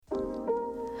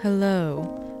Hello.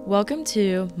 Welcome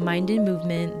to Mind and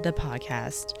Movement, the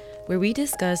podcast, where we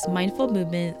discuss mindful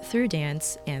movement through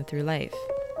dance and through life.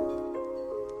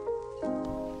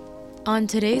 On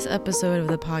today's episode of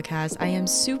the podcast, I am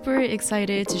super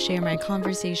excited to share my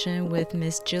conversation with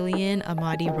Miss Jillian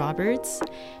Amati Roberts.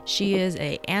 She is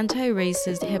an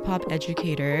anti-racist hip-hop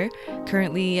educator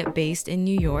currently based in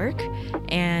New York,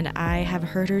 and I have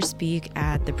heard her speak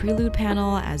at the Prelude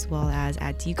panel as well as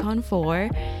at DCON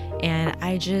 4, and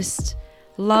I just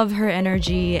love her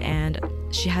energy and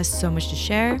she has so much to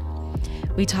share.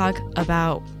 We talk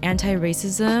about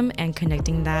anti-racism and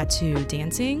connecting that to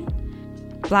dancing,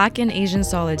 Black and Asian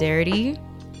solidarity,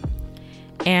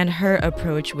 and her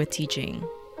approach with teaching.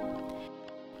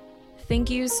 Thank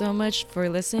you so much for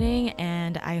listening,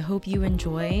 and I hope you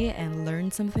enjoy and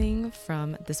learn something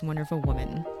from this wonderful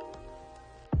woman.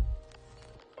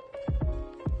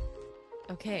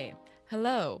 Okay,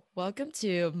 hello. Welcome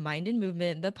to Mind and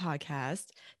Movement, the podcast.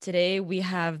 Today we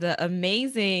have the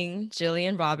amazing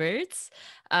Jillian Roberts.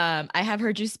 I have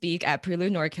heard you speak at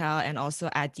Prelude NorCal and also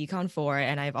at DCON 4,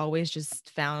 and I've always just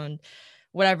found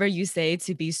whatever you say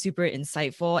to be super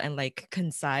insightful and like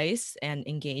concise and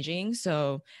engaging.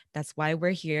 So that's why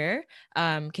we're here.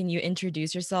 Can you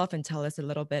introduce yourself and tell us a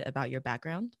little bit about your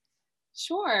background?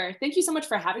 Sure. Thank you so much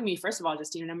for having me. First of all,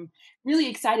 Justine, and I'm really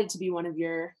excited to be one of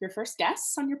your first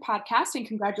guests on your podcast, and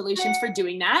congratulations for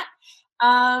doing that.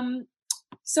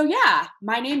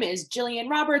 My name is Jillian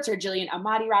Roberts, or Jillian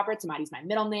Amati Roberts. Amati's my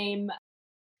middle name.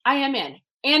 I am an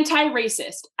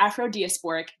anti-racist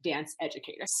Afro-diasporic dance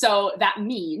educator. So that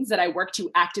means that I work to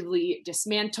actively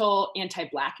dismantle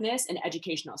anti-Blackness in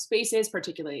educational spaces,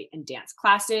 particularly in dance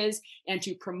classes, and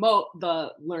to promote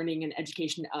the learning and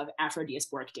education of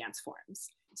Afro-diasporic dance forms.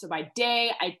 So by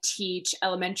day, I teach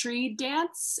elementary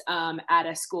dance at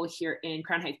a school here in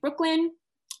Crown Heights, Brooklyn.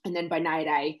 And then by night,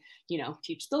 I,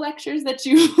 teach the lectures that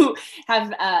you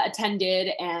have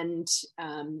attended. And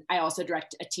I also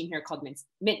direct a team here called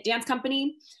Mint Dance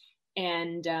Company.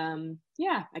 And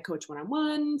I coach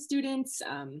one-on-one students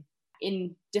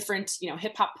in different,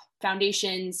 hip hop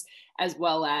foundations, as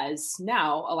well as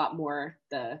now a lot more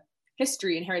the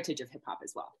history and heritage of hip hop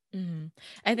as well. Mm-hmm.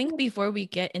 I think before we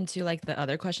get into like the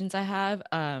other questions I have,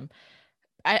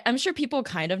 I'm sure people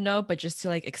kind of know, but just to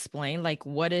like explain, like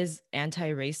what is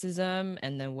anti-racism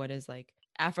and then what is like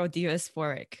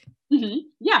Afro-diasporic? Mm-hmm.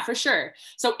 Yeah, for sure.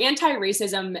 So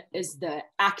anti-racism is the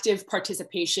active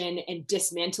participation in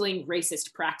dismantling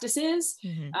racist practices.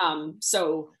 Mm-hmm.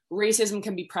 So racism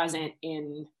can be present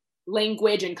in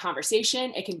language and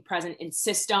conversation. It can be present in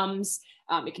systems.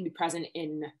 It can be present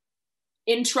in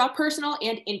intrapersonal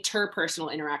and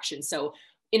interpersonal interactions. So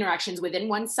interactions within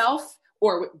oneself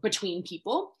or between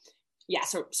people. Yeah,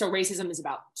 so racism is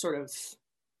about sort of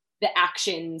the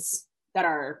actions that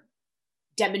are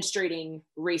demonstrating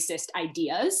racist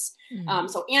ideas. Mm-hmm.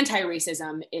 So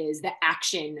anti-racism is the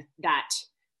action that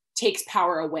takes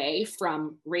power away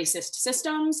from racist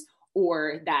systems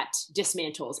or that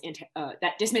dismantles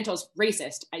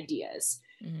racist ideas.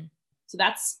 Mm-hmm. So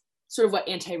that's sort of what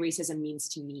anti-racism means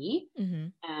to me. Mm-hmm.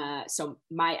 So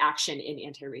my action in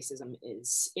anti-racism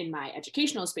is in my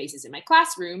educational spaces, in my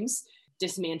classrooms,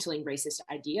 dismantling racist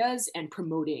ideas and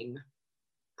promoting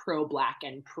pro-Black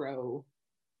and pro-not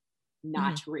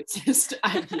racist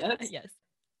ideas. Yes.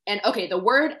 And okay, the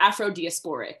word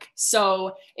Afro-diasporic.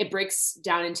 So it breaks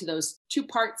down into those two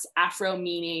parts, Afro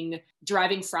meaning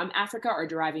deriving from Africa or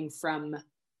deriving from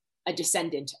a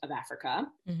descendant of Africa,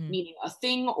 meaning a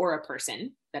thing or a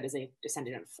person that is a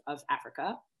descendant of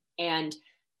Africa. And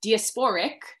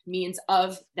diasporic means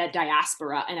of that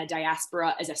diaspora, and a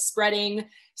diaspora is a spreading,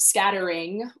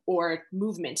 scattering, or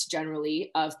movement generally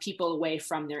of people away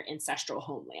from their ancestral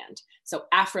homeland. So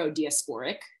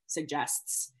Afro-diasporic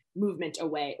suggests movement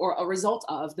away, or a result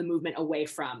of the movement away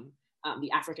from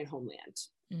the African homeland.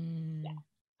 Yeah.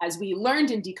 As we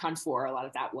learned in DCON 4, a lot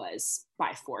of that was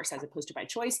by force as opposed to by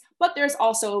choice, but there's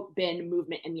also been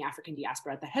movement in the African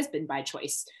diaspora that has been by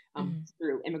choice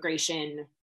through immigration.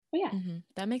 But yeah.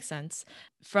 That makes sense.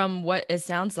 From what it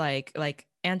sounds like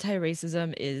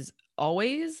anti-racism is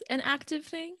always an active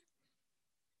thing?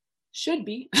 Should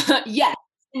be. Yes.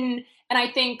 And I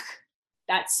think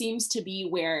that seems to be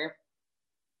where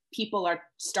people are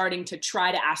starting to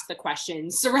try to ask the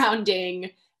questions surrounding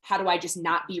how do I just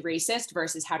not be racist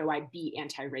versus how do I be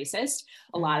anti-racist?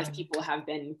 A lot of people have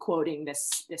been quoting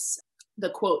the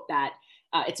quote that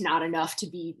it's not enough to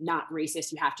be not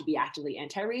racist, you have to be actively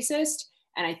anti-racist.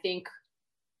 And I think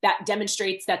that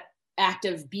demonstrates that act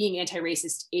of being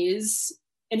anti-racist is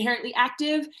inherently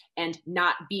active, and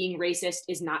not being racist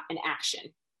is not an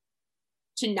action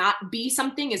to not be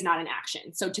something is not an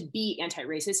action. So to be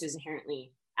anti-racist is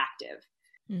inherently active.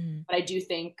 Mm-hmm. But I do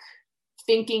think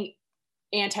thinking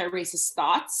anti-racist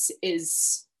thoughts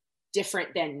is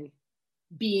different than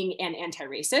being an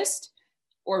anti-racist,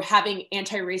 or having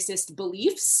anti-racist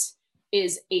beliefs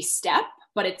is a step,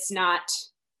 but it's not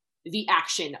the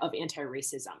action of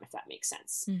anti-racism, if that makes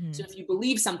sense. Mm-hmm. So if you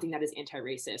believe something that is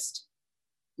anti-racist,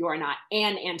 you are not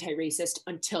an anti-racist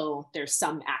until there's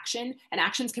some action. And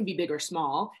actions can be big or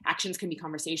small. Actions can be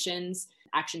conversations.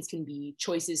 Actions can be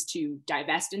choices to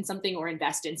divest in something or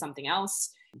invest in something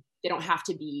else. They don't have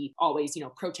to be always,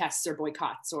 protests or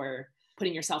boycotts or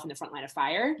putting yourself in the front line of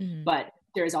fire, Mm-hmm. but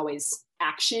there is always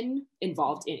action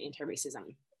involved in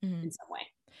anti-racism Mm-hmm. in some way.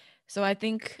 So I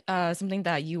think something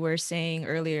that you were saying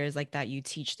earlier is like that you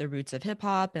teach the roots of hip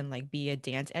hop and like be a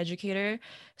dance educator.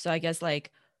 So I guess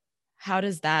like, how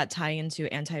does that tie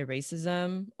into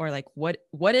anti-racism, or like what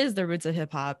is the roots of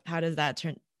hip hop? How does that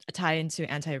tie into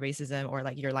anti-racism or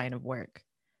like your line of work?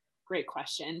 Great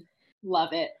question.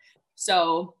 Love it.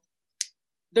 So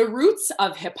the roots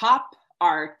of hip hop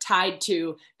are tied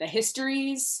to the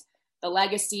histories, the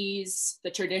legacies,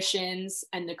 the traditions,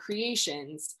 and the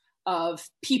creations of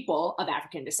people of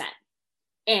African descent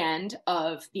and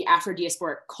of the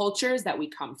Afro-diasporic cultures that we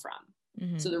come from.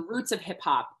 Mm-hmm. So the roots of hip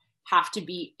hop have to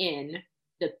be in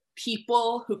the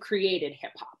people who created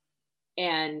hip hop.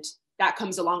 And that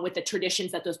comes along with the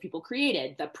traditions that those people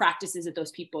created, the practices that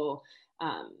those people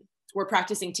were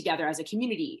practicing together as a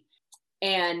community.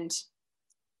 And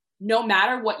no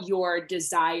matter what your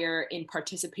desire in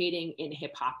participating in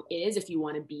hip hop is, if you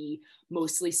want to be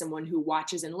mostly someone who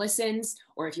watches and listens,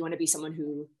 or if you want to be someone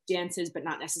who dances but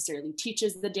not necessarily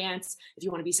teaches the dance, if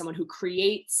you want to be someone who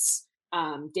creates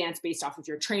dance based off of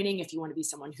your training, if you want to be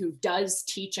someone who does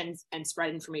teach and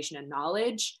spread information and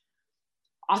knowledge,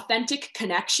 authentic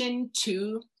connection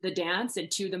to the dance and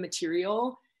to the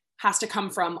material has to come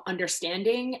from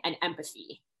understanding and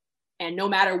empathy. And no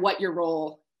matter what your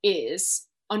role is,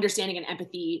 understanding and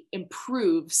empathy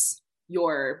improves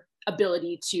your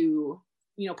ability to,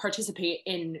 participate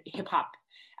in hip hop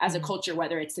as a culture,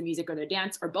 whether it's the music or the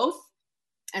dance or both.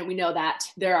 And we know that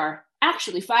there are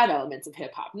actually 5 elements of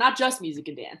hip hop, not just music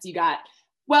and dance. You got,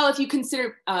 well, if you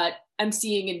consider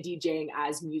emceeing and DJing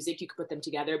as music, you could put them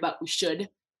together, but we should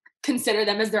consider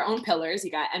them as their own pillars. You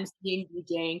got emceeing,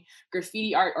 DJing,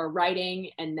 graffiti art or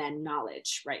writing, and then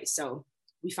knowledge, right? So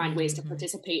we find ways to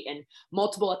participate in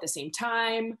multiple at the same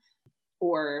time,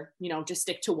 or, just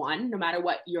stick to one, no matter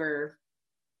what your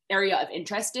area of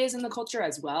interest is in the culture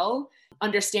as well.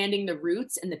 Understanding the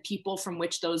roots and the people from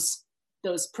which those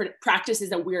practices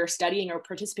that we're studying or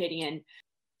participating in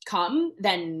come,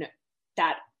 then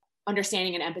that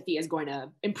understanding and empathy is going to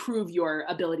improve your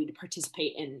ability to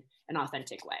participate in an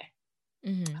authentic way.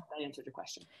 Mm-hmm. I hope that answered your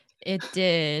question. It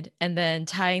did. And then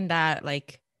tying that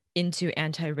like into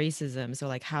anti-racism. So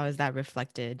like, how is that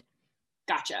reflected?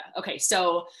 Gotcha. Okay.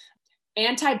 So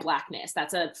anti-Blackness,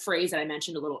 that's a phrase that I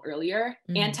mentioned a little earlier.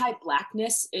 Mm-hmm.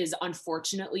 Anti-Blackness is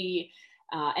unfortunately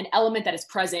an element that is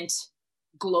present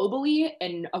globally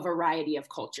in a variety of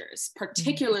cultures,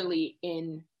 particularly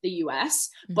in the US,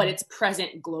 but it's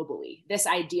present globally. This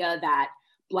idea that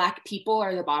Black people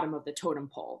are the bottom of the totem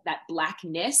pole, that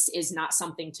Blackness is not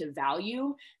something to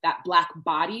value, that Black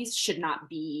bodies should not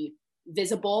be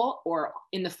visible or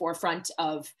in the forefront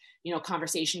of,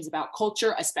 conversations about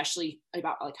culture, especially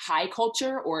about like high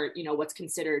culture or, what's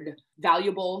considered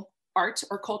valuable art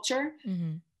or culture.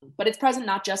 Mm-hmm. But it's present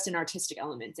not just in artistic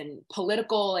elements and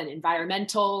political and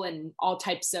environmental and all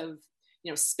types of,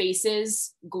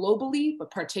 spaces globally, but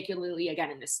particularly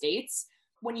again in the States.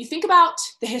 When you think about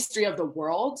the history of the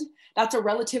world, that's a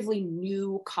relatively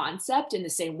new concept in the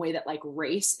same way that like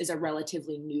race is a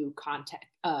relatively new concept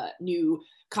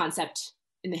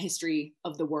in the history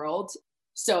of the world.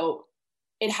 So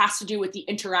it has to do with the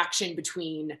interaction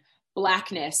between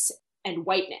Blackness and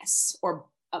whiteness, or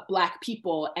Black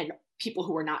people and people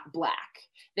who are not Black.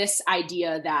 This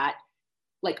idea that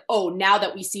like, oh, now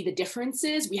that we see the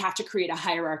differences, we have to create a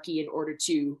hierarchy in order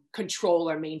to control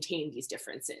or maintain these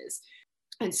differences.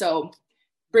 And so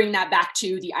bring that back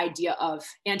to the idea of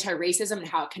anti-racism and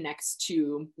how it connects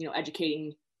to,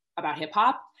 educating about hip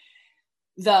hop.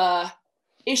 The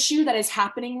issue that is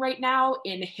happening right now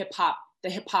in hip hop, the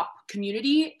hip hop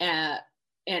community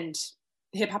and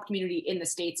hip hop community in the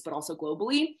States, but also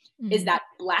globally, is that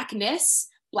Blackness,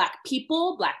 Black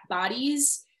people, Black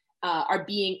bodies are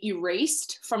being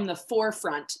erased from the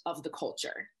forefront of the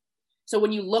culture. So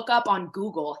when you look up on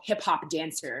Google hip hop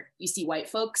dancer, you see white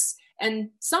folks and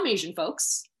some Asian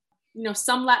folks,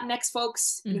 some Latinx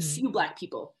folks, and a few Black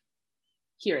people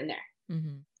here and there.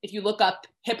 if you look up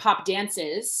hip hop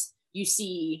dances, you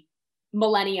see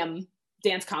Millennium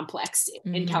Dance Complex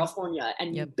in California,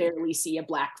 and you barely see a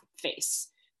Black face.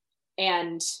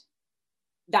 And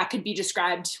that could be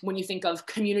described when you think of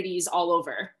communities all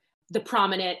over. The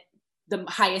prominent, the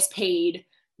highest paid,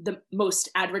 the most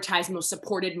advertised, most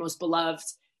supported, most beloved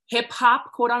hip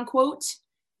hop, quote unquote,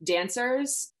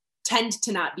 dancers tend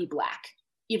to not be Black,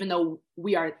 even though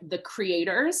we are the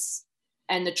creators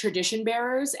and the tradition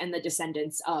bearers and the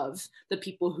descendants of the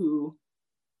people who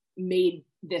made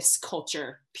this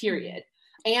culture, period.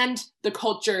 And the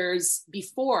cultures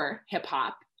before hip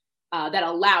hop that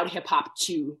allowed hip hop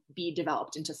to be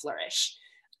developed and to flourish.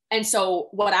 And so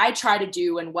what I try to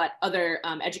do, and what other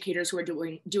educators who are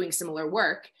doing similar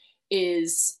work,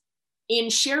 is in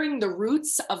sharing the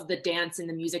roots of the dance and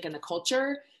the music and the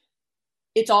culture,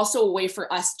 it's also a way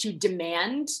for us to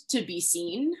demand to be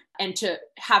seen and to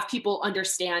have people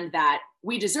understand that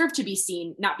we deserve to be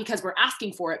seen, not because we're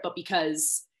asking for it, but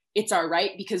because it's our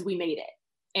right, because we made it.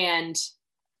 And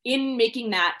in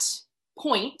making that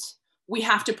point, we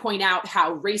have to point out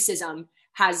how racism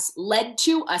has led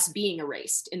to us being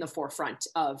erased in the forefront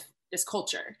of this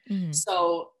culture.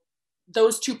 So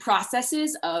those two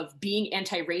processes of being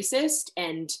anti-racist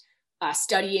and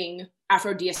studying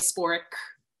Afro-diasporic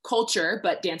culture,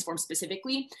 but dance form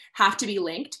specifically, have to be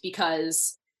linked,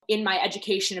 because in my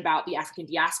education about the African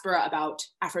diaspora, about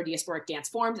Afro-diasporic dance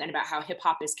forms, and about how hip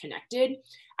hop is connected,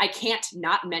 I can't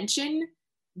not mention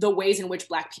the ways in which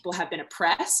Black people have been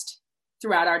oppressed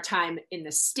throughout our time in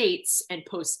the States and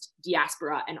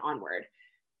post-diaspora and onward.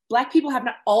 Black people have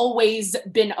not always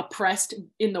been oppressed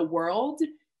in the world.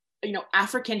 You know,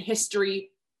 African history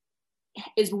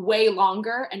is way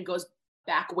longer and goes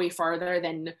back way farther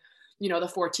than, you know, the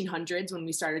 1400s when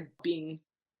we started being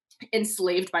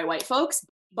enslaved by white folks.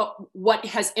 But what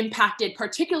has impacted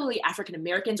particularly African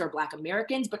Americans or Black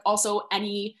Americans, but also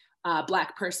any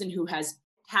Black person who has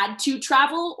had to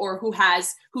travel or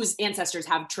whose ancestors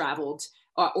have traveled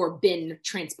or been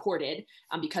transported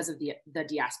because of the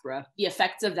diaspora, the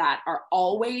effects of that are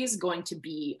always going to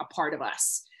be a part of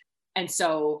us. And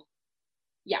so,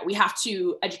 yeah, we have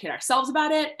to educate ourselves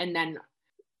about it. And then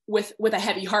with a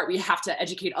heavy heart, we have to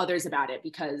educate others about it,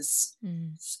 because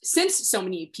since so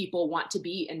many people want to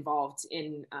be involved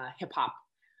in hip hop,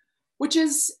 which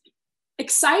is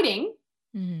exciting.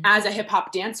 As a hip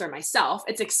hop dancer myself,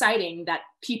 it's exciting that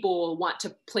people want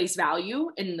to place value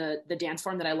in the dance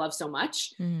form that I love so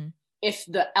much. If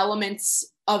the elements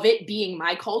of it being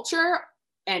my culture,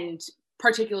 and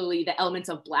particularly the elements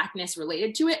of Blackness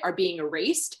related to it, are being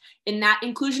erased in that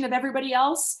inclusion of everybody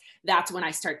else, that's when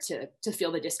I start to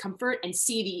feel the discomfort and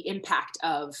see the impact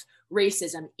of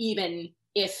racism, even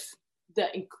if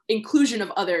the inclusion of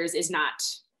others is not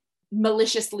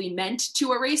maliciously meant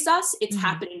to erase us. It's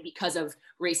happening because of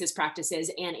racist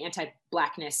practices and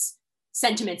anti-Blackness,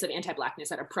 sentiments of anti-Blackness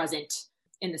that are present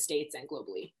in the States and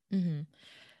globally.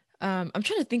 I'm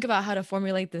trying to think about how to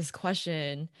formulate this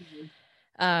question.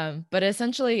 But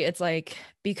essentially it's like,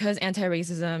 because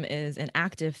anti-racism is an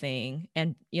active thing,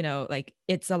 and, you know, like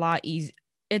it's a lot easier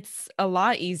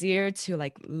to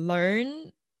like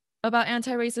learn about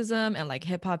anti-racism and like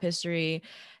hip hop history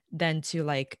than to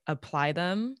like apply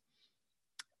them.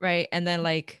 Right. And then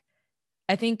like,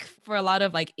 I think for a lot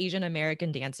of like Asian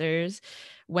American dancers,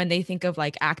 when they think of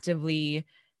like actively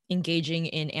engaging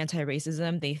in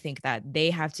anti-racism, they think that they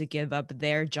have to give up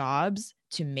their jobs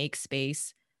to make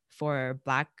space for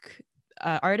Black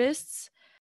artists.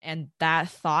 And that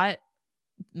thought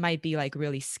might be like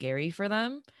really scary for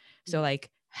them. So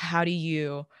like, how do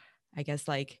you, I guess,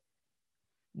 like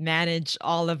manage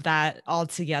all of that all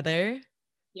together?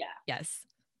 Yeah. Yes.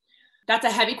 That's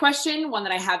a heavy question, one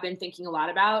that I have been thinking a lot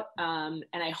about. And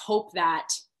I hope that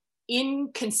in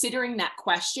considering that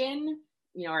question,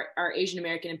 you know, our Asian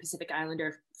American and Pacific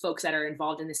Islander folks that are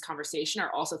involved in this conversation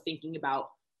are also thinking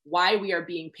about why we are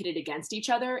being pitted against each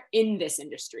other in this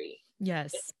industry.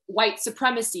 Yes. It's white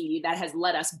supremacy that has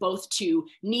led us both to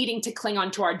needing to cling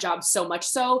onto our jobs so much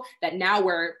so that now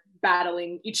we're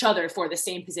battling each other for the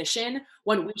same position,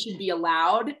 when we should be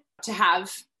allowed to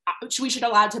have, we should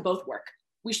allow to both work.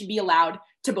 We should be allowed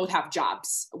to both have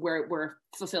jobs where we're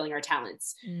fulfilling our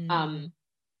talents.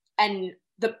 And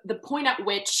the point at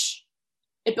which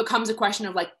it becomes a question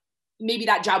of like, maybe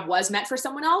that job was meant for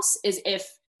someone else, is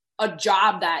if a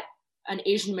job that an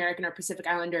Asian American or Pacific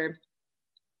Islander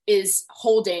is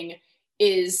holding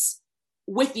is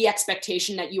with the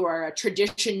expectation that you are a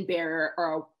tradition bearer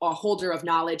or a holder of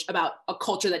knowledge about a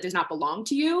culture that does not belong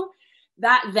to you,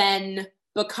 that then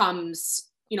becomes,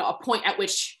 you know, a point at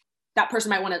which that person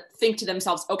might want to think to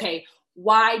themselves, okay,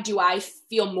 why do I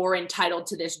feel more entitled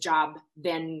to this job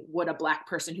than would a Black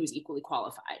person who's equally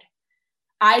qualified?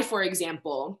 I, for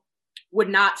example, would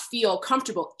not feel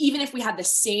comfortable, even if we had the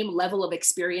same level of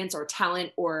experience or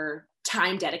talent or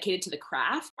time dedicated to the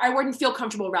craft. I wouldn't feel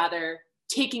comfortable rather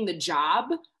taking the job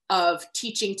of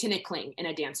teaching tinikling in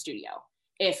a dance studio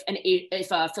if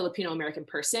a Filipino American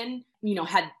person, you know,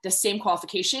 had the same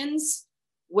qualifications,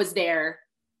 was there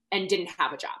and didn't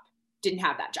have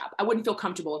that job. I wouldn't feel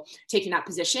comfortable taking that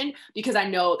position because I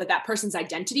know that that person's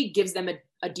identity gives them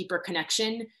a deeper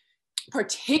connection,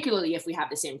 particularly if we have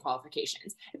the same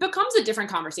qualifications. It becomes a different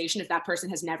conversation if that person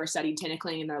has never studied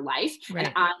tinikling in their life.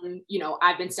 Right. And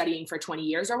I've been studying for 20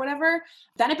 years or whatever,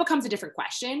 then it becomes a different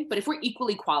question. But if we're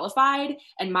equally qualified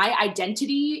and my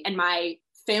identity and my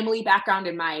family background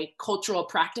and my cultural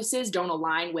practices don't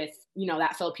align with,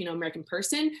 that Filipino American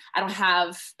person, I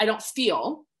don't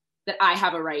feel that I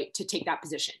have a right to take that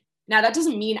position. Now, that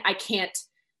doesn't mean I can't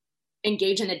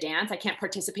engage in a dance. I can't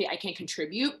participate. I can't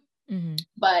contribute. Mm-hmm.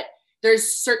 But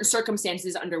there's certain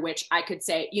circumstances under which I could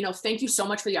say, thank you so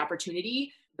much for the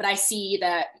opportunity, but I see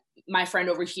that my friend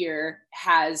over here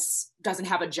doesn't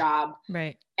have a job,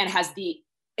 right, and has the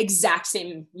exact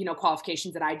same,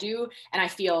 qualifications that I do. And I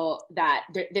feel that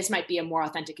this might be a more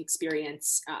authentic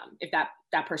experience if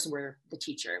that person were the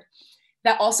teacher.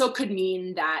 That also could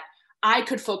mean that I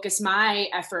could focus my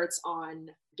efforts on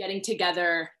getting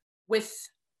together with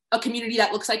a community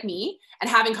that looks like me and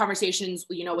having conversations,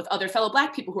 with other fellow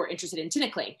Black people who are interested in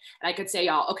tinikling. And I could say,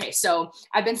 y'all, okay, so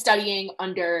I've been studying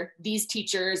under these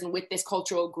teachers and with this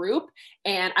cultural group,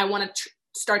 and I want to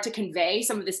start to convey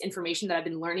some of this information that I've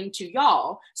been learning to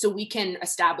y'all so we can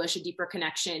establish a deeper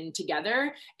connection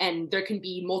together. And there can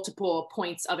be multiple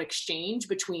points of exchange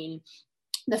between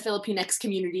the Filipinx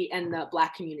community and the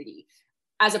Black community,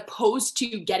 as opposed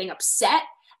to getting upset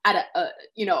at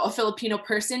a Filipino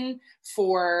person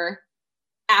for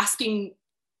asking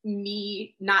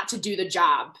me not to do the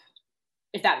job,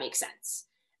 if that makes sense.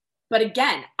 But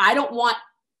again, I don't want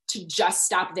to just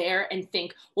stop there and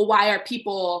think, well, why are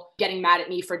people getting mad at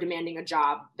me for demanding a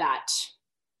job that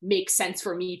makes sense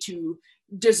for me to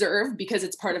deserve because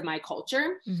it's part of my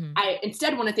culture? Mm-hmm. I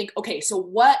instead want to think, okay, so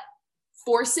what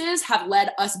forces have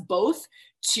led us both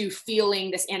to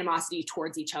feeling this animosity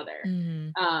towards each other?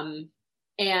 Mm-hmm.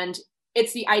 And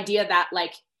it's the idea that,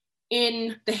 like,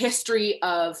 in the history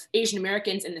of Asian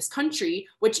Americans in this country,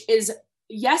 which is,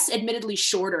 yes, admittedly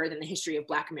shorter than the history of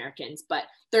Black Americans, but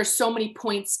there's so many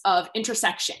points of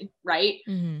intersection, right?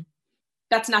 Mm-hmm.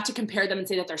 That's not to compare them and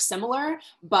say that they're similar,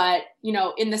 but,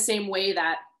 in the same way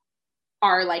that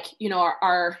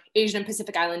our Asian and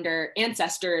Pacific Islander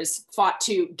ancestors fought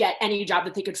to get any job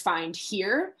that they could find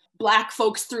here, Black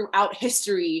folks throughout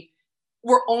history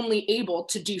were only able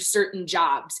to do certain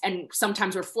jobs, and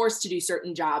sometimes we're forced to do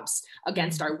certain jobs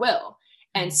against our will.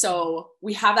 And so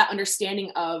we have that understanding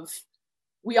of,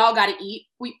 we all got to eat,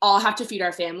 we all have to feed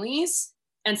our families,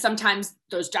 and sometimes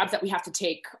those jobs that we have to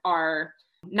take are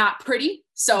not pretty.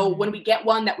 So when we get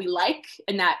one that we like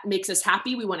and that makes us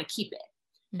happy, we want to keep it.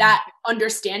 That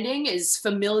understanding is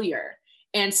familiar.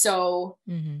 And so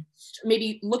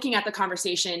maybe looking at the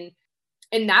conversation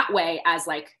in that way as,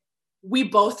 like, we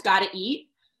both got to eat.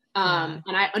 And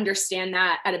I understand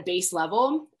that at a base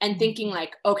level, and thinking,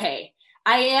 like, okay,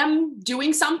 I am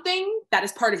doing something that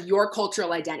is part of your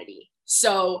cultural identity.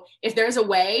 So if there's a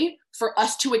way for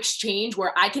us to exchange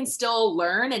where I can still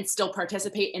learn and still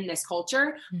participate in this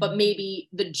culture, but maybe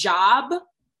the job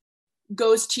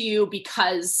goes to you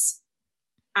because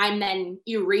I'm then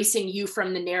erasing you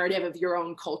from the narrative of your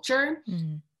own culture.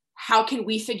 How can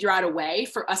we figure out a way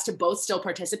for us to both still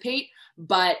participate,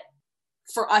 but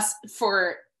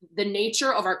for the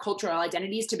nature of our cultural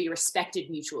identities to be respected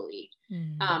mutually?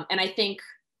 And I think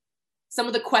some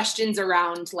of the questions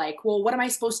around, like, well, what am I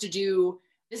supposed to do?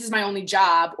 This is my only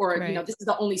job, or, right, this is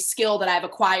the only skill that I've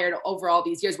acquired over all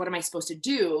these years. What am I supposed to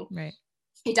do? Right.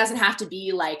 It doesn't have to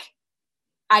be like,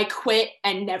 I quit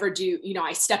and never do,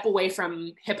 I step away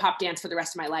from hip hop dance for the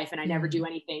rest of my life and I never do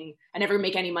anything. I never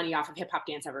make any money off of hip hop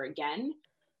dance ever again.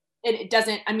 It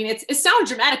doesn't, it sounds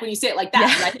dramatic when you say it like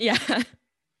that, right? Yeah.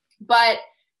 But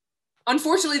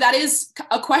unfortunately, that is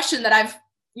a question that I've,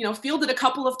 fielded a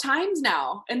couple of times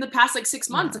now in the past, like, 6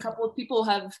 months. A couple of people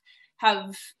have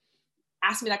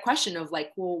asked me that question of,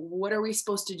 like, well, what are we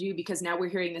supposed to do? Because now we're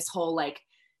hearing this whole, like,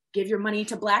 give your money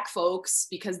to Black folks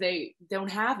because they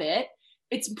don't have it.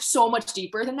 It's so much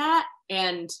deeper than that.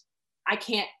 And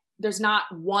there's not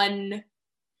one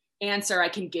answer I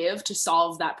can give to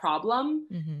solve that problem.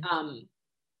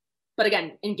 But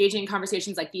again, engaging in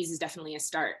conversations like these is definitely a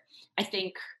start. I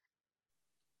think,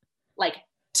 like,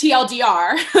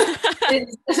 TLDR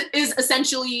is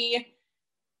essentially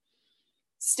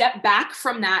step back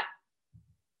from that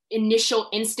initial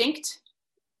instinct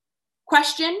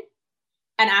question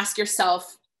and ask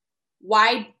yourself,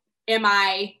 why am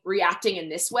I reacting in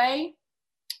this way?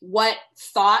 What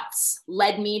thoughts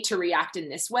led me to react in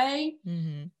this way?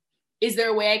 Mm-hmm. Is there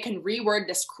a way I can reword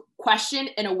this question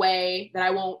in a way that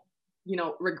I won't,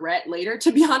 regret later,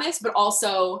 to be honest, but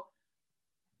also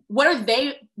what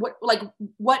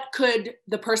could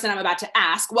the person I'm about to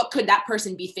ask, what could that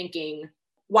person be thinking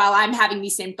while I'm having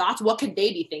these same thoughts? What could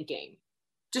they be thinking?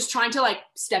 Just trying to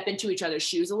step into each other's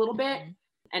shoes a little bit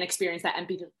and experience that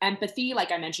empathy,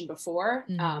 like I mentioned before,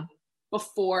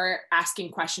 before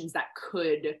asking questions that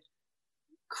could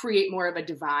create more of a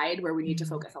divide where we need to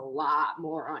focus a lot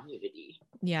more on unity.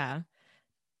 Yeah.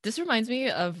 This reminds me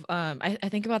of, I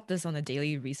think about this on the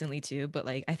daily recently too, but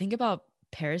I think about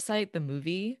Parasite, the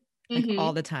movie,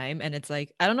 all the time. And it's I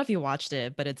don't know if you watched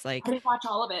it, but it's I didn't watch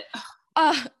all of it.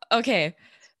 Okay.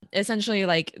 Essentially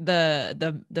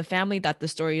the family that the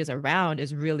story is around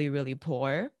is really, really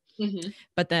poor.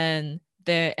 But then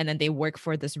they work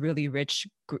for this really rich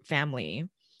family,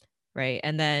 right?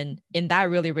 And then in that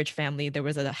really rich family, there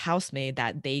was a housemaid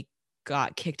that they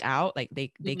got kicked out.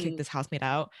 They kicked this housemaid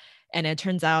out. And it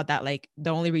turns out that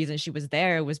the only reason she was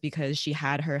there was because she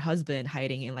had her husband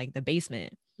hiding in the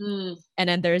basement. And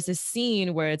then there's this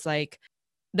scene where it's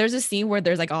there's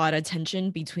a lot of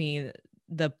tension between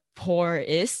the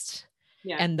poorest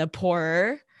and the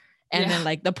poorer. And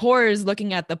then the poor is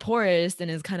looking at the poorest and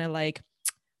is kind of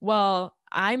well,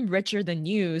 I'm richer than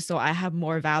you, so I have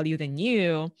more value than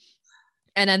you.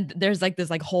 And then there's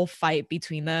this whole fight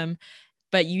between them.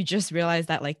 But you just realize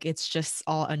that it's just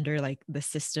all under the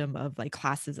system of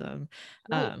classism.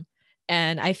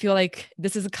 And I feel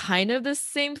this is kind of the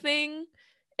same thing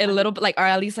a little bit, or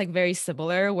at least very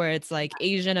similar, where it's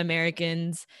Asian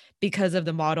Americans, because of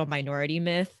the model minority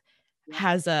myth,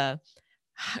 has a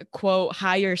quote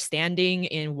higher standing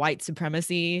in white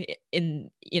supremacy in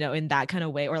that kind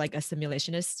of way, or a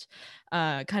simulationist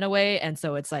kind of way. And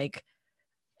so it's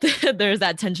there's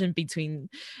that tension between,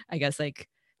 I guess,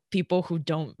 people who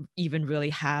don't even really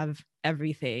have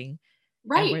everything.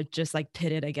 Right. And we're just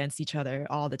pitted against each other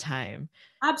all the time.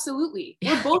 Absolutely.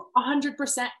 We're both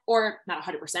 100%, or not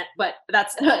 100%, but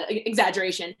that's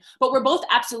exaggeration. But we're both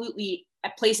absolutely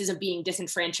at places of being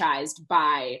disenfranchised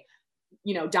by,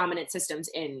 dominant systems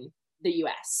in the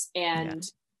US. And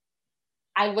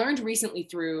I learned recently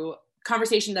through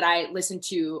conversation that I listened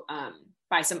to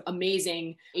by some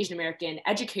amazing Asian American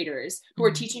educators who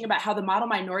are teaching about how the model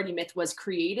minority myth was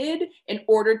created in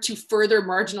order to further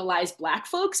marginalize Black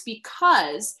folks,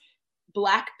 because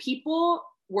Black people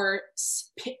were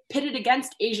pitted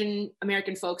against Asian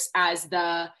American folks as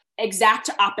the exact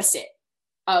opposite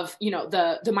of,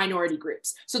 the minority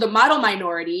groups. So the model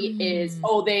minority is,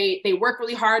 they work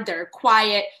really hard, they're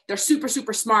quiet, they're super,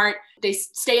 super smart, they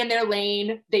stay in their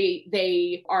lane,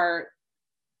 they are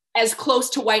as close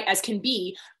to white as can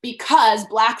be, because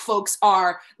Black folks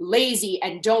are lazy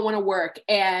and don't want to work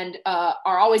and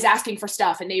are always asking for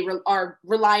stuff, and they are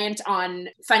reliant on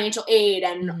financial aid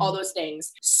and all those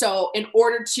things. So in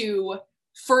order to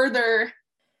further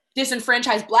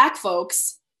disenfranchise Black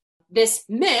folks, this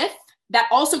myth that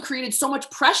also created so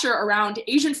much pressure around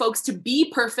Asian folks to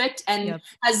be perfect and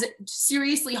has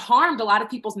seriously harmed a lot of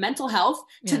people's mental health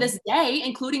to this day,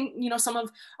 including, some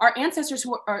of our ancestors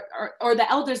who are, or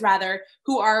the elders rather,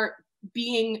 who are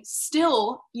being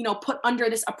still, put under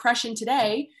this oppression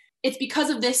today. It's because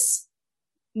of this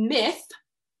myth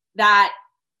that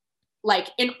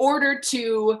in order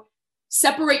to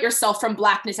separate yourself from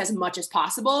Blackness as much as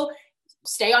possible,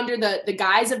 stay under the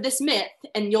guise of this myth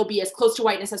and you'll be as close to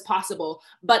whiteness as possible.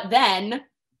 But then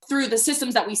through the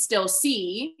systems that we still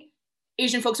see,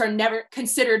 Asian folks are never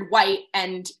considered white,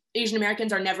 and Asian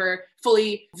Americans are never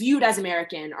fully viewed as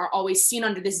American, are always seen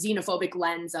under this xenophobic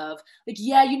lens of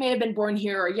yeah, you may have been born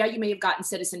here, or yeah, you may have gotten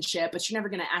citizenship, but you're never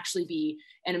going to actually be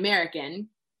an American.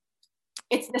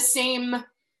 It's the same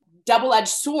double-edged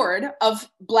sword of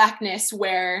Blackness,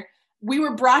 where we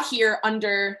were brought here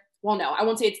under, well, no, I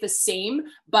won't say it's the same,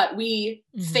 but we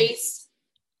face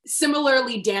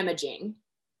similarly damaging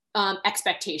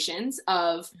expectations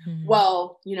of,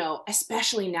 well,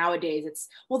 especially nowadays, it's,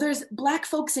 well, there's Black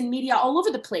folks in media all over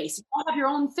the place. You all have your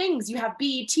own things. You have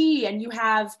BET, and you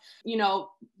have,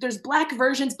 there's Black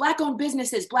versions, Black-owned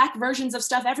businesses, Black versions of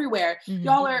stuff everywhere.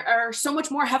 Y'all are so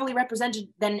much more heavily represented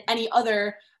than any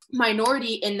other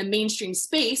minority in the mainstream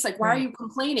space. Why are you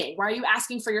complaining? Why are you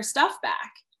asking for your stuff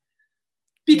back?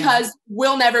 Because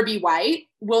we'll never be white,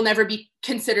 we'll never be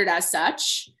considered as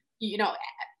such.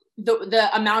 The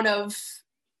amount of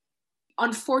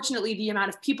unfortunately, the amount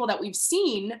of people that we've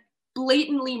seen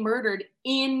blatantly murdered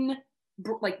in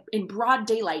broad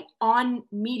daylight on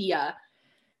media,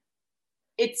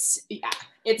 it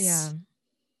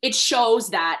shows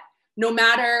that no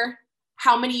matter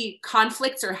how many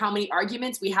conflicts or how many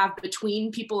arguments we have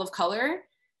between people of color,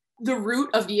 the root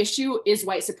of the issue is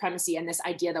white supremacy and this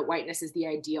idea that whiteness is the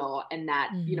ideal, and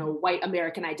that, you know, white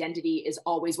American identity is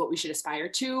always what we should aspire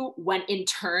to, when in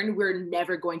turn, we're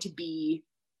never going to be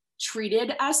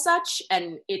treated as such.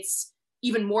 And it's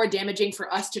even more damaging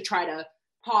for us to try to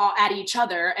paw at each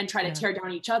other and try to tear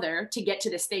down each other to get to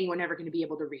this thing we're never going to be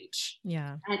able to reach.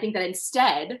 Yeah. And I think that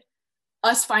instead,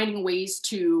 us finding ways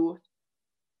to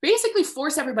basically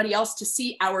force everybody else to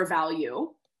see our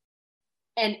value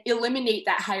and eliminate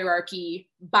that hierarchy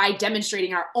by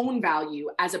demonstrating our own value,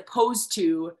 as opposed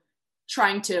to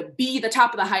trying to be the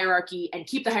top of the hierarchy and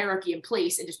keep the hierarchy in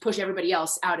place and just push everybody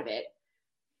else out of it.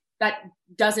 That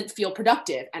doesn't feel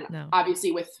productive. And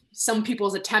obviously with some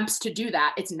people's attempts to do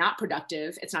that, it's not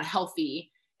productive, it's not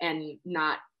healthy, and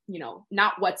not, you know,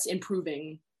 not what's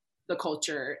improving the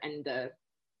culture and the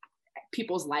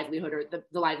people's livelihood, or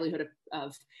the livelihood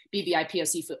of BVI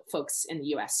POC folks in the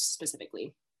US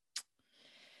specifically.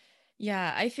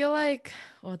 Yeah, I feel like,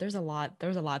 there's a lot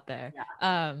there.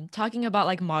 Yeah. Talking about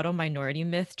like model minority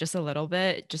myth just a little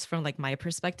bit, just from like my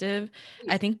perspective,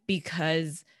 I think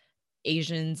because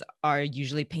Asians are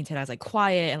usually painted as like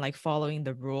quiet and like following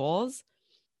the rules,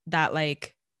 that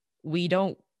like we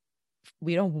don't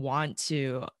want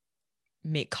to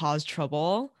cause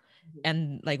trouble,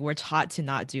 and like we're taught to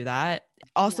not do that.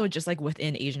 Also, just like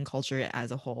within Asian culture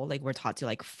as a whole, like we're taught to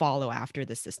like follow after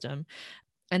the system.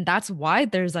 And that's why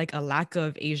there's like a lack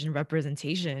of Asian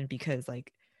representation, because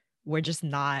like we're just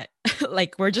not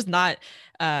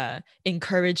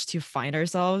encouraged to find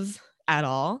ourselves at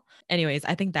all. Anyways,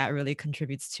 I think that really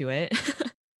contributes to it.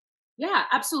 Yeah,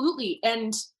 absolutely.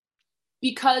 And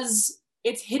because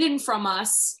it's hidden from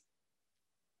us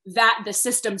that the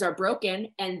systems are broken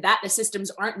and that the systems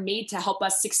aren't made to help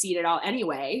us succeed at all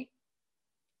anyway,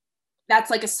 that's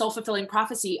like a self-fulfilling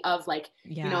prophecy of like,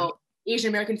 you know, Asian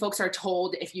American folks are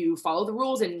told, if you follow the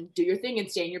rules and do your thing and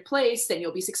stay in your place, then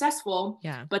you'll be successful.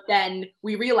 Yeah. But then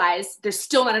we realize there's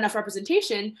still not enough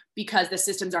representation because the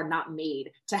systems are not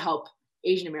made to help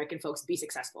Asian American folks be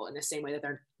successful in the same way that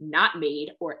they're not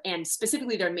made, and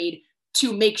specifically they're made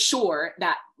to make sure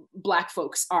that Black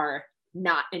folks are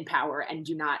not in power and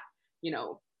do not, you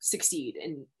know, succeed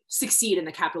in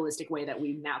the capitalistic way that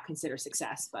we now consider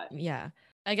success. But yeah.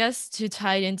 I guess to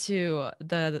tie into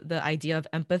the idea of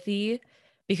empathy,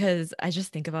 because I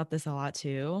just think about this a lot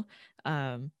too.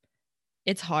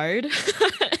 It's hard.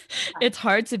 It's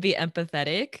hard to be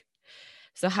empathetic.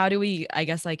 So how do we, I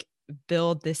guess, like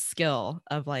build this skill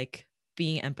of like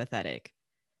being empathetic?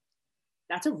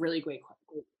 That's a really great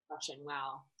question.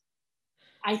 Wow.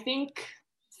 I think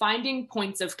finding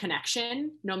points of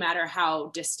connection, no matter how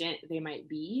distant they might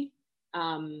be.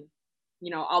 You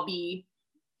know, I'll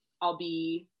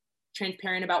be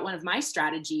transparent about one of my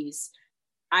strategies.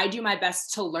 I do my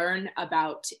best to learn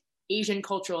about Asian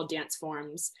cultural dance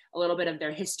forms, a little bit of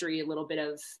their history, a little bit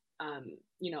of,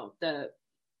 you know, the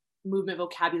movement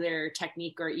vocabulary or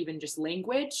technique, or even just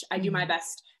language. I do my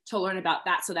best to learn about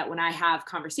that, so that when I have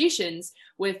conversations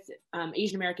with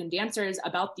Asian American dancers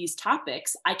about these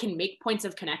topics, I can make points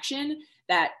of connection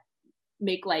that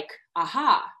make like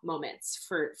aha moments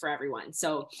for everyone.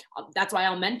 So that's why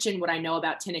I'll mention what I know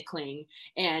about Tinikling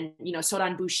and, you know,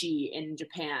 Soran Bushi in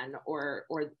Japan, or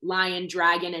lion,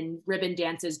 dragon, and ribbon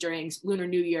dances during Lunar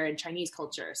New Year in Chinese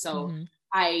culture. So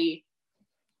I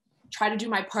try to do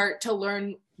my part to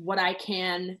learn what I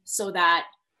can, so that,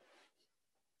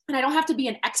 and I don't have to be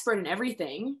an expert in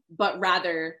everything, but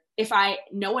rather if I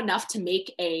know enough to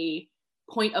make a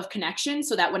point of connection,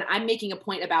 so that when I'm making a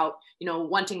point about, you know,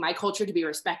 wanting my culture to be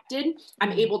respected,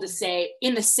 I'm able to say,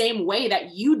 in the same way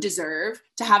that you deserve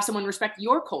to have someone respect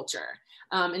your culture,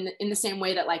 in the same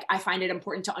way that like I find it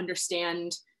important to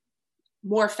understand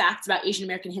more facts about Asian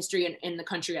American history in the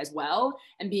country as well,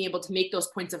 and being able to make those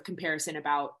points of comparison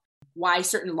about why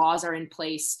certain laws are in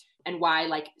place, and why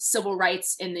like civil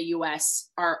rights in the US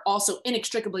are also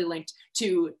inextricably linked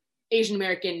to Asian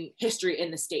American history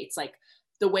in the States. Like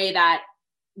the way that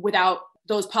without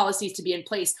those policies to be in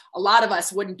place, a lot of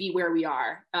us wouldn't be where we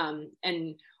are.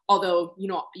 And although, you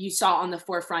know, you saw on the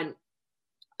forefront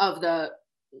of the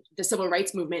civil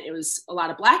rights movement, it was a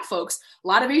lot of Black folks, a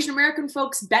lot of Asian American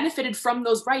folks benefited from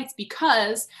those rights,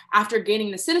 because after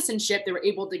gaining the citizenship, they were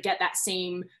able to get that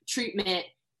same treatment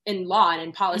in law and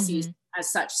in policies as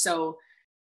such. So,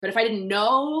 but if I didn't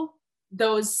know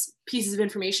those pieces of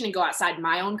information and go outside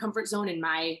my own comfort zone and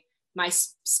my my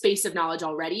space of knowledge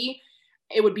already,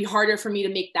 it would be harder for me to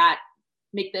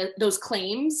make those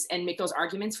claims and make those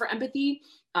arguments for empathy,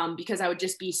 because I would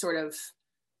just be sort of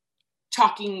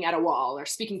talking at a wall or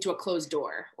speaking to a closed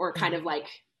door, or kind of like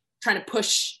trying to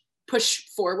push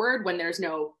forward when there's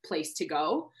no place to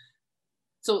go.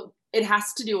 So it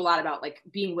has to do a lot about like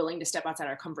being willing to step outside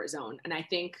our comfort zone. And I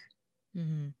think,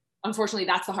 unfortunately,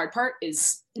 that's the hard part,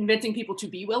 is convincing people to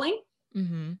be willing.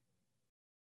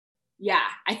 Yeah,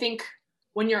 I think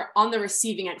when you're on the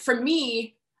receiving end, for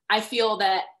me, I feel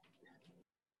that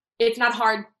it's not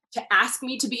hard to ask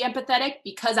me to be empathetic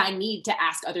because I need to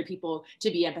ask other people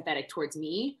to be empathetic towards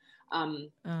me.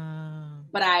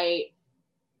 But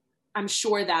I'm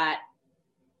sure that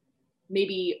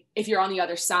maybe if you're on the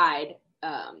other side,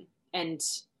 and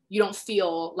you don't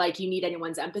feel like you need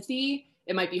anyone's empathy,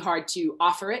 it might be hard to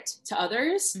offer it to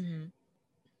others.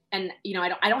 And, you know,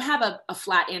 I don't have a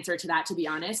flat answer to that, to be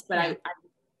honest, but I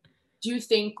do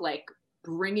think like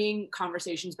bringing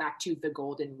conversations back to the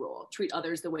golden rule, treat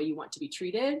others the way you want to be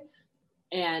treated.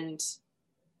 And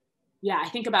yeah, I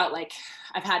think about like,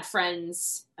 I've had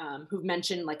friends who've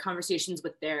mentioned like conversations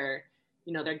with their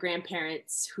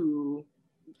grandparents who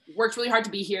worked really hard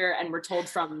to be here and were told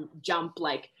from jump,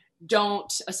 like,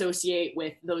 don't associate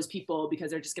with those people because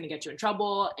they're just going to get you in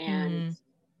trouble and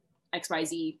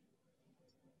XYZ.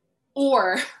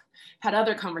 Or had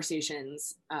other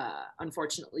conversations,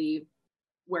 unfortunately,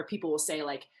 where people will say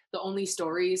like the only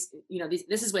stories, you know,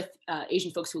 this is with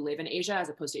Asian folks who live in Asia as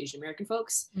opposed to Asian American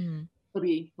folks. It'll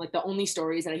be like the only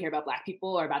stories that I hear about Black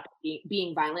people are about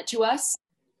being violent to us,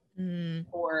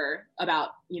 or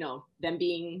about, you know, them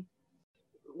being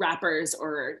rappers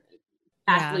or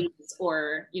athletes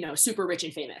or, you know, super rich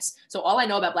and famous. So all I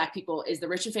know about Black people is the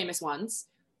rich and famous ones,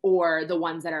 or the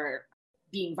ones that are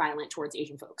being violent towards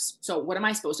Asian folks. So what am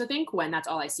I supposed to think when that's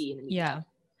all I see in the media?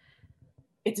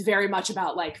 It's very much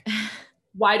about like,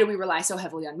 why do we rely so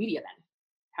heavily on media then?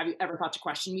 Have you ever thought to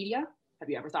question media? Have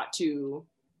you ever thought to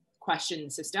question the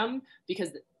system? Because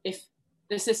if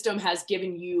the system has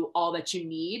given you all that you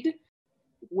need,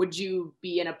 would you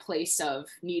be in a place of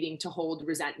needing to hold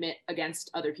resentment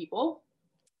against other people?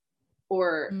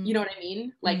 Or, you know what I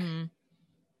mean? Like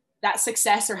that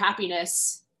success or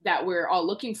happiness that we're all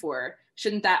looking for,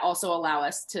 shouldn't that also allow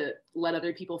us to let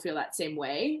other people feel that same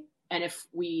way? And if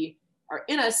we are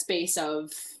in a space of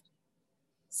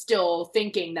still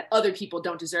thinking that other people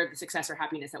don't deserve the success or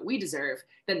happiness that we deserve,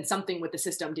 then something with the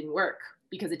system didn't work,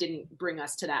 because it didn't bring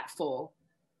us to that full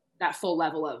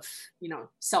level of, you know,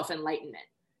 self-enlightenment.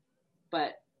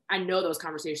 But I know those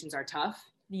conversations are tough.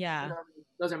 Yeah.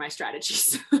 Those are my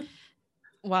strategies.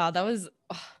 Wow, that was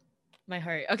my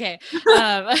heart. Okay.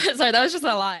 Sorry, that was just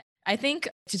a lot. I think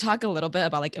to talk a little bit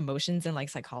about like emotions and like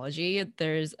psychology,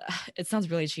 it sounds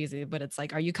really cheesy, but it's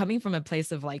like, are you coming from a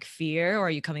place of like fear, or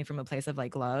are you coming from a place of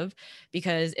like love?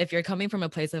 Because if you're coming from a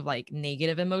place of like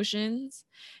negative emotions,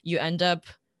 you end up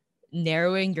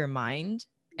narrowing your mind,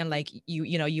 and like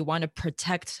you want to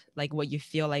protect like what you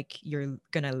feel like you're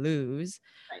gonna lose.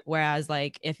 Right. Whereas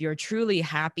like if you're truly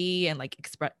happy and like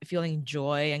feeling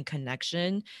joy and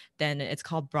connection, then it's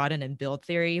called broaden and build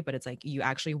theory, but it's like you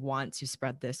actually want to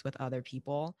spread this with other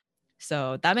people.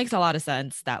 So that makes a lot of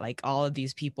sense, that like all of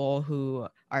these people who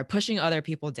are pushing other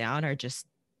people down are just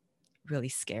really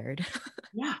scared.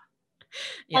 Yeah.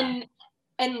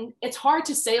 And it's hard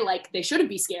to say like they shouldn't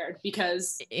be scared,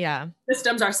 because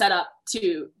systems are set up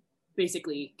to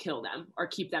basically kill them or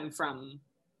keep them from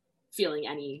feeling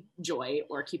any joy,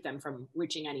 or keep them from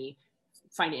reaching any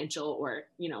financial or,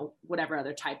 you know, whatever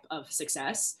other type of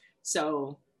success.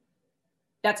 So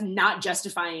that's not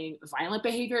justifying violent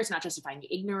behavior. It's not justifying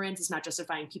ignorance. It's not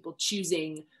justifying people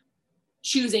choosing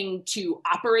to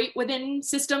operate within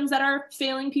systems that are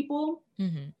failing people.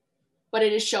 But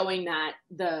it is showing that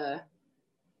the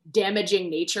damaging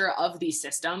nature of these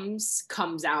systems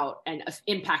comes out and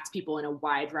impacts people in a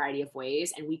wide variety of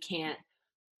ways. And we can't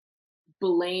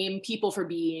blame people for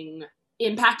being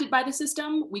impacted by the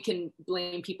system. We can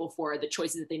blame people for the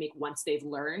choices that they make once they've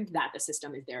learned that the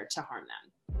system is there to harm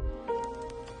them.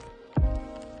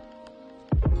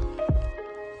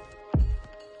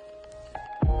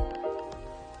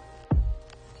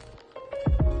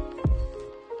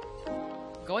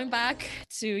 Going back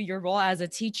to your role as a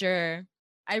teacher,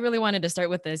 I really wanted to start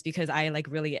with this because I like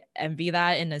really envy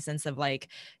that, in the sense of like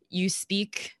you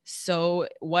speak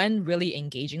really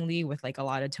engagingly with like a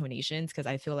lot of tonations, because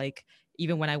I feel like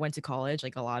even when I went to college,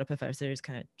 like a lot of professors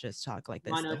kind of just talk like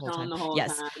this the whole time.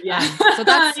 Yes. Yeah. So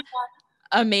that's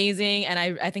amazing. And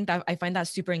I think that I find that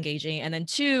super engaging. And then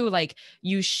two, like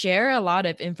you share a lot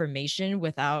of information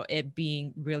without it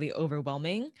being really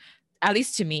overwhelming, at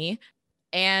least to me.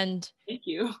 And thank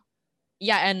you.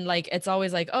 yeah, and like it's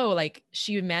always like, oh, like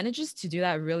she manages to do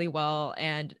that really well.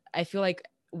 And I feel like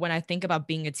when I think about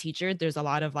being a teacher, there's a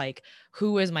lot of like,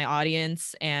 who is my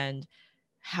audience and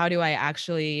how do I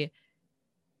actually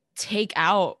take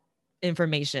out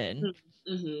information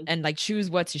Mm-hmm. and like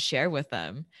choose what to share with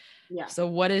them. Yeah. So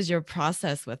what is your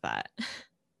process with that?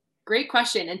 Great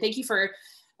question. And thank you for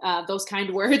those kind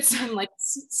words. I'm like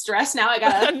stressed now. I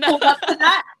gotta No. hold up to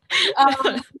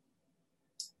that.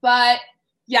 But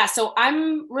yeah, so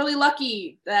I'm really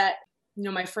lucky that, you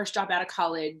know, my first job out of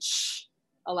college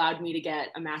allowed me to get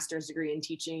a master's degree in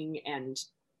teaching. And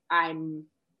I'm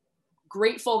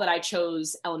grateful that I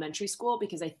chose elementary school,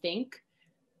 because I think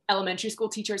elementary school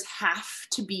teachers have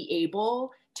to be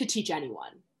able to teach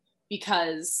anyone,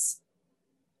 because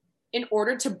in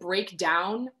order to break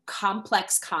down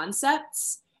complex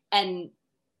concepts and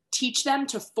teach them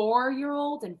to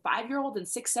 4-year-old and 5-year-old and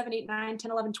 6, 7, 8, 9,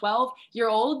 10, 11,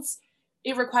 12-year-olds,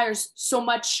 it requires so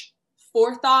much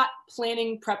forethought,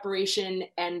 planning, preparation,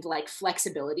 and like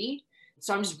flexibility.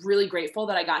 So I'm just really grateful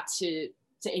that I got to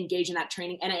engage in that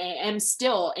training. And I am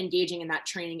still engaging in that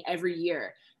training every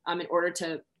year in order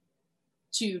to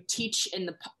teach in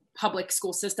the public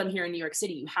school system here in New York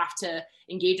City. You have to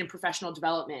engage in professional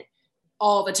development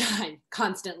all the time,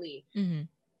 constantly. Mm-hmm.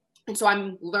 And so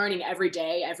I'm learning every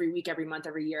day, every week, every month,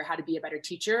 every year, how to be a better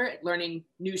teacher, learning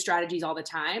new strategies all the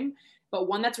time. But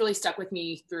one that's really stuck with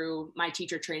me through my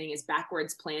teacher training is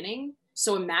backwards planning.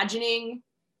 So imagining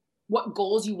what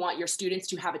goals you want your students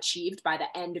to have achieved by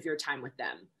the end of your time with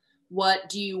them. What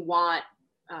do you want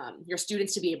your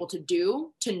students to be able to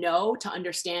do, to know, to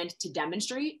understand, to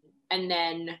demonstrate? And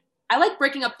then I like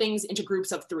breaking up things into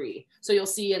groups of 3. So you'll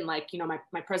see in like, you know,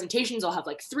 my presentations, I'll have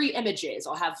like 3 images,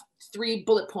 I'll have 3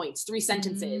 bullet points, 3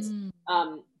 sentences,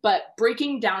 but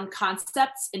breaking down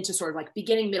concepts into sort of like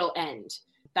beginning, middle, end,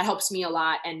 that helps me a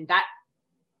lot. And that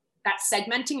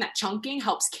segmenting, that chunking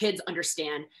helps kids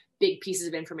understand big pieces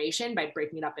of information by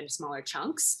breaking it up into smaller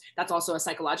chunks. That's also a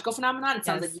psychological phenomenon. It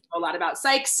sounds like you know a lot about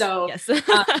psych. So yes.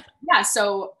 yeah,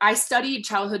 so I studied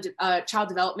child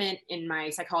development in my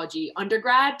psychology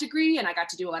undergrad degree, and I got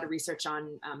to do a lot of research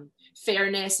on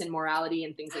fairness and morality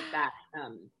and things like that.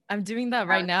 I'm doing that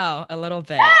right now a little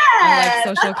bit. Yes, on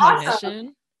like social that's cognition.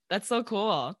 awesome. That's so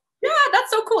cool. Yeah, that's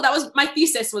so cool. That was my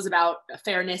thesis, was about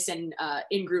fairness and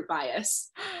in-group bias.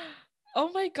 Oh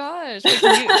my gosh. Like,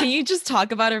 can you just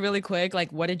talk about it really quick?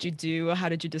 Like, what did you do? How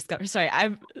did you discover? Sorry,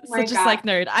 I'm such a psych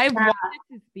nerd. I've wanted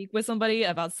to speak with somebody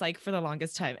about psych for the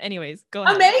longest time. Anyways, go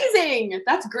ahead. Amazing.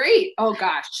 That's great. Oh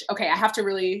gosh. Okay, I have to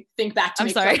really think back to I'm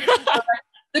make sorry. sure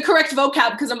the correct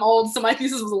vocab, because I'm old, so my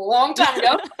thesis was a long time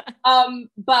ago.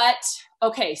 But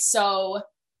okay, so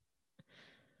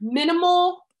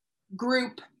minimal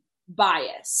group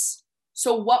bias.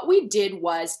 So what we did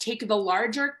was take the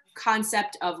larger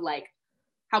concept of like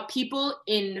how people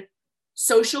in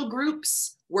social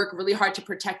groups work really hard to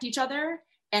protect each other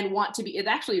and want to be, it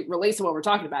actually relates to what we're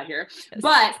talking about here, yes.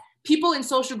 But people in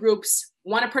social groups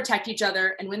want to protect each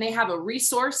other. And when they have a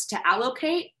resource to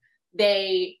allocate,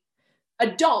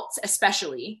 adults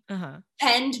especially,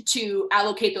 tend to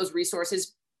allocate those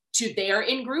resources to their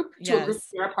in-group, to a group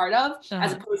they're a part of,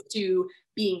 as opposed to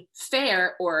being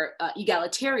fair or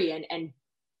egalitarian and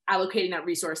allocating that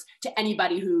resource to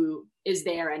anybody who is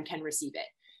there and can receive it.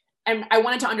 And I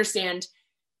wanted to understand,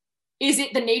 is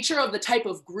it the nature of the type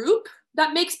of group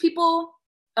that makes people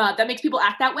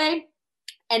act that way?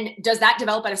 And does that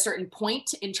develop at a certain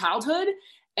point in childhood?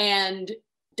 And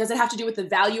does it have to do with the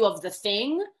value of the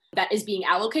thing that is being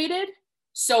allocated?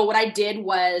 So what I did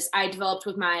was I developed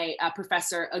with my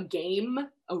professor a game,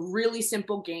 a really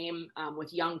simple game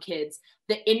with young kids.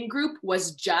 The in-group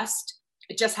was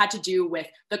it just had to do with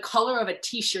the color of a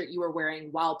t-shirt you were wearing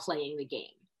while playing the game.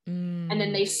 And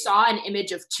then they saw an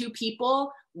image of 2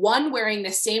 people, one wearing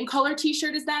the same color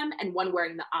t-shirt as them and one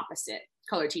wearing the opposite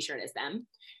color t-shirt as them.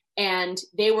 And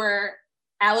they were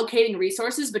allocating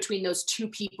resources between those 2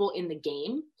 people in the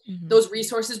game. Mm-hmm. Those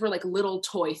resources were like little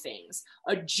toy things,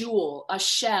 a jewel, a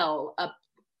shell, a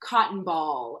cotton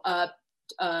ball,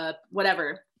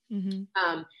 whatever.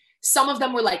 Mm-hmm. Some of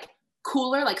them were like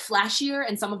cooler, like flashier,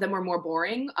 and some of them were more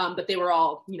boring, but they were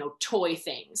all, toy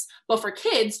things. But for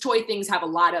kids, toy things have a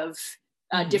lot of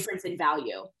difference in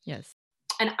value. Yes.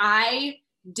 And I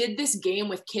did this game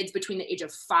with kids between the age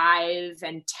of 5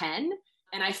 and 10.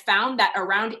 And I found that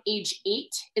around age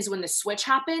 8 is when the switch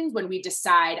happens, when we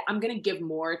decide I'm going to give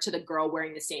more to the girl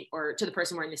wearing the same, or to the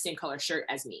person wearing the same color shirt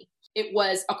as me. It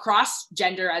was across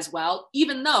gender as well,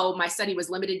 even though my study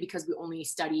was limited because we only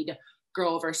studied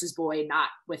girl versus boy, not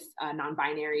with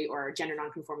non-binary or gender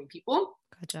non-conforming people.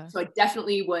 Gotcha. So I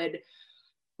definitely would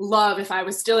love if I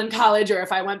was still in college or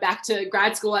if I went back to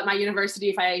grad school at my university,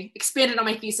 if I expanded on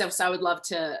my thesis, I would love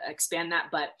to expand that.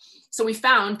 But so we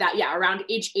found that, yeah, around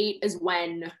age 8 is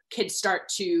when kids start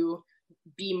to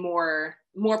be more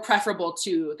preferable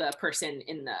to the person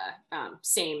in the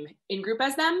same in-group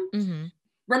as them. Mm-hmm.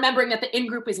 Remembering that the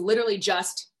in-group is literally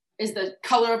just, is the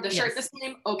color of the shirt the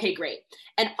same? Okay, great.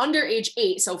 And under age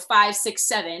 8, so 5, 6,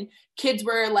 7, kids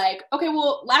were like, okay,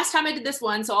 well, last time I did this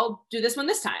one, so I'll do this one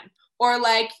this time. Or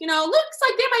like, you know, looks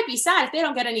like they might be sad if they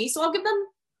don't get any, so I'll give them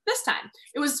this time.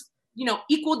 It was, you know,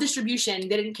 equal distribution.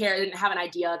 They didn't care. They didn't have an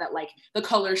idea that like the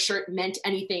color shirt meant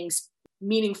anything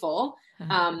meaningful.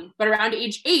 But around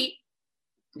age 8,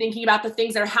 thinking about the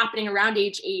things that are happening around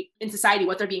age 8 in society,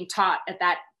 what they're being taught at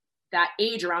that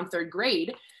age around 3rd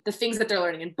grade, the things that they're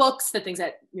learning in books, the things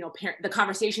that, you know, the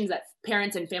conversations that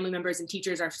parents and family members and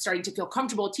teachers are starting to feel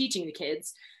comfortable teaching the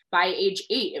kids. By age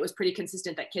 8, it was pretty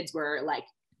consistent that kids were like,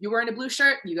 you were in a blue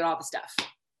shirt, you get all the stuff.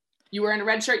 You were in a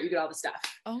red shirt, you get all the stuff.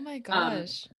 Oh my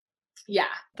gosh. Yeah.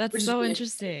 That's so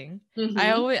interesting.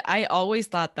 Mm-hmm. I always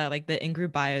thought that like the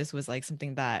in-group bias was like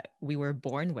something that we were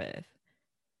born with.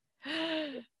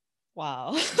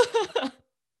 Wow.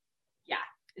 Yeah,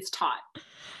 it's taught.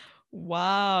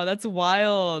 Wow, that's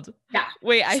wild. Yeah.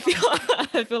 Wait, I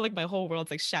feel like my whole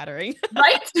world's like shattering.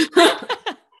 Right?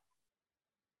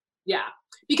 Yeah.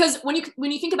 Because when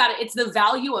you think about it, it's the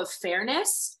value of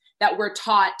fairness that we're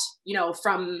taught, you know,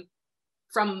 from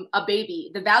a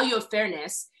baby. The value of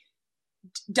fairness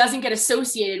doesn't get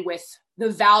associated with the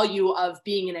value of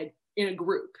being in a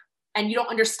group. And you don't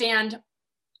understand,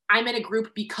 I'm in a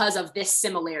group because of this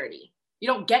similarity. You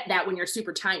don't get that when you're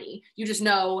super tiny. You just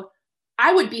know,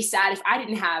 I would be sad if I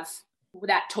didn't have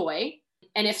that toy.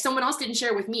 And if someone else didn't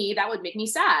share with me, that would make me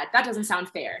sad. That doesn't sound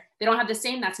fair. They don't have the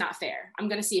same. That's not fair. I'm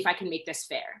going to see if I can make this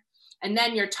fair. And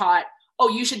then you're taught, oh,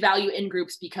 you should value in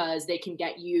groups because they can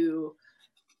get you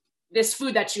this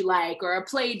food that you like, or a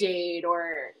play date,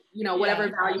 or, you know, whatever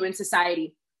value in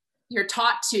society. You're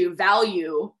taught to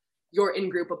value your in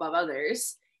group above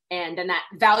others. And then that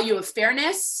value of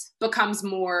fairness becomes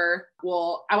more,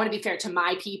 well, I want to be fair to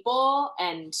my people.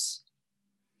 And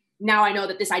now I know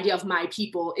that this idea of my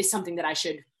people is something that I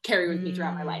should carry with me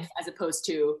throughout my life, as opposed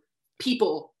to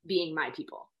people being my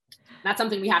people. That's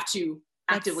something we have to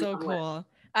actively. That's so cool.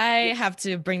 I have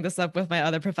to bring this up with my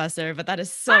other professor, but that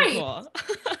is so cool.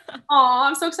 Oh,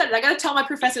 I'm so excited. I got to tell my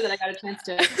professor that I got a chance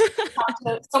to talk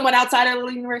to someone outside our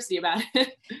little university about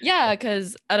it. Yeah,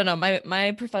 because I don't know,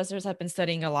 my professors have been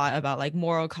studying a lot about like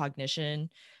moral cognition,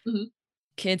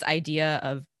 kids' idea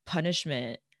of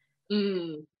punishment,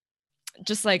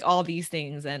 just like all these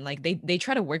things. And like they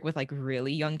try to work with like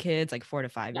really young kids, like 4 to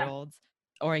 5 year olds,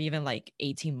 or even like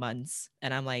 18 months.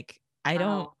 And I'm like, I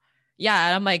don't. Yeah,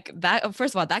 and I'm like, that,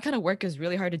 first of all, that kind of work is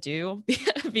really hard to do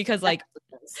because like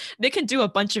they can do a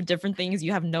bunch of different things.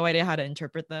 You have no idea how to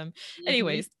interpret them.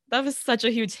 Anyways, that was such a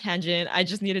huge tangent. I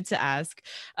just needed to ask.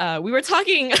 We were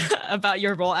talking about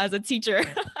your role as a teacher.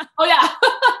 Oh yeah.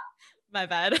 My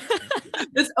bad.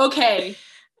 It's okay.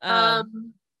 Oh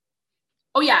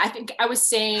yeah, I think I was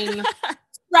saying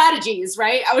strategies,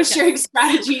 right? I was sharing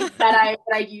strategies that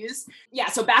I use. Yeah,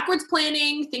 so backwards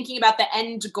planning, thinking about the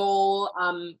end goal,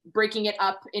 breaking it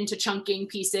up into chunking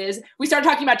pieces. We started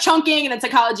talking about chunking and then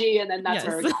psychology, and then that's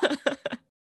where we're going.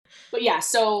 But yeah,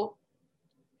 so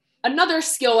another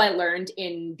skill I learned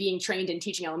in being trained in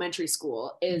teaching elementary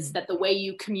school is that the way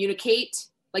you communicate,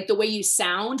 like the way you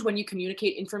sound when you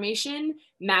communicate information,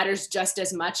 matters just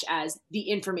as much as the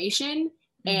information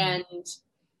and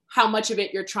how much of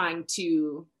it you're trying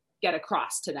to get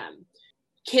across to them.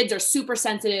 Kids are super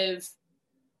sensitive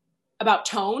about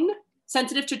tone,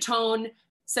 sensitive to tone,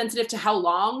 sensitive to how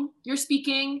long you're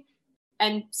speaking,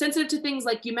 and sensitive to things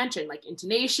like you mentioned, like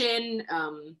intonation,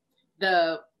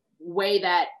 the way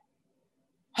that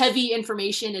heavy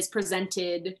information is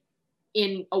presented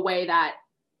in a way that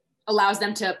allows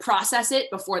them to process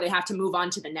it before they have to move on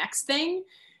to the next thing.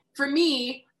 For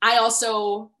me, I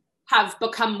also have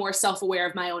become more self-aware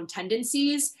of my own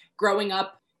tendencies. Growing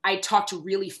up, I talked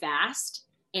really fast,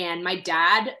 and my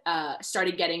dad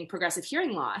started getting progressive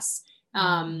hearing loss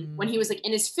when he was like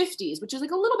in his 50s, which is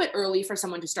like a little bit early for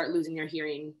someone to start losing their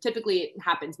hearing. Typically it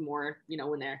happens more, you know,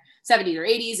 when they're 70s or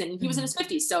 80s, and he was in his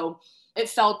 50s. So it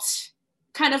felt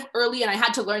kind of early, and I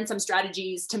had to learn some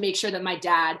strategies to make sure that my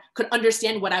dad could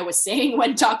understand what I was saying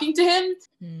when talking to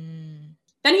him.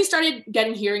 Then he started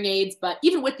getting hearing aids, but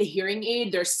even with the hearing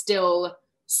aid, there's still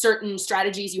certain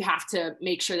strategies you have to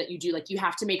make sure that you do. Like you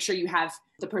have to make sure you have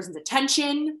the person's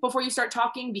attention before you start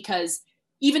talking, because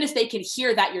even if they can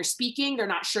hear that you're speaking, they're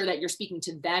not sure that you're speaking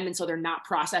to them. And so they're not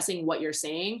processing what you're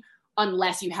saying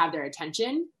unless you have their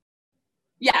attention.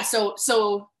 yeah, so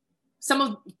some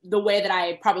of the way that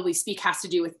I probably speak has to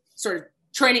do with sort of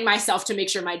training myself to make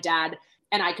sure my dad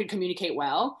and I could communicate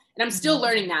well. And I'm still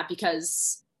learning that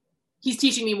because he's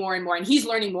teaching me more and more, and he's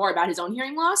learning more about his own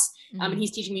hearing loss. And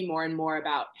he's teaching me more and more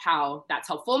about how that's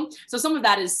helpful. So some of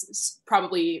that is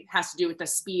probably has to do with the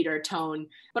speed or tone,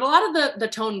 but a lot of the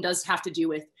tone does have to do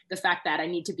with the fact that I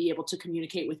need to be able to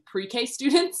communicate with pre-K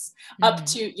students up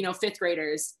to, fifth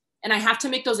graders. And I have to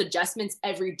make those adjustments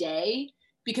every day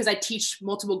because I teach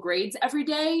multiple grades every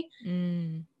day.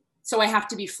 So I have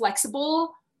to be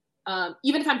flexible.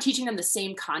 Even if I'm teaching them the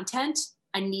same content,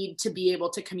 I need to be able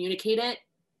to communicate it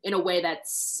in a way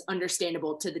that's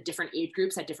understandable to the different age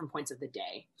groups at different points of the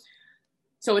day.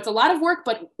 So it's a lot of work,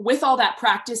 but with all that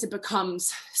practice, it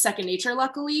becomes second nature,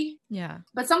 luckily. Yeah.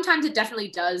 But sometimes it definitely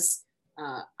does.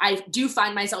 I do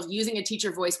find myself using a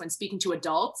teacher voice when speaking to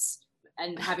adults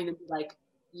and having them be like,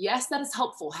 yes, that is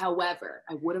helpful. However,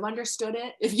 I would have understood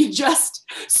it if you just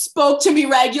spoke to me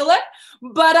regular.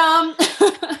 But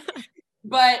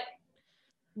but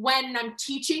when I'm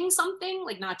teaching something,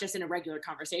 like not just in a regular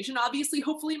conversation, obviously,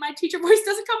 hopefully my teacher voice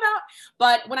doesn't come out.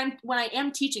 But when I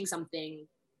am teaching something,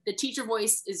 the teacher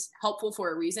voice is helpful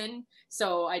for a reason.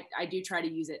 So I do try to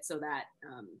use it so that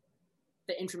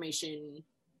the information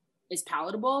is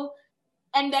palatable.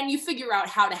 And then you figure out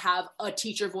how to have a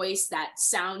teacher voice that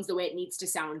sounds the way it needs to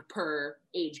sound per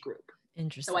age group.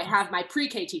 Interesting. So I have my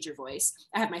pre-K teacher voice.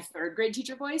 I have my third grade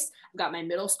teacher voice. I've got my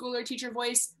middle schooler teacher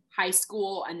voice, high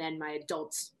school, and then my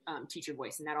adult teacher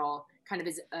voice. And that all kind of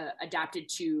is adapted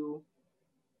to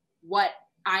what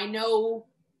I know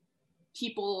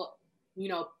people,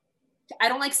 I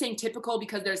don't like saying typical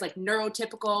because there's like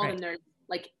neurotypical and there's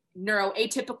like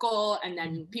neuroatypical, and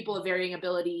then people of varying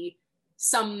ability.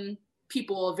 Some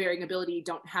people of varying ability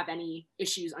don't have any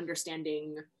issues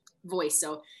understanding voice.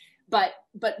 So, but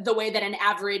the way that an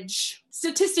average,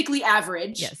 statistically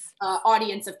average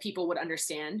audience of people would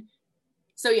understand.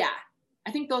 So yeah,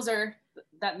 I think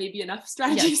that may be enough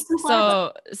strategies.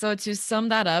 Yes. So to sum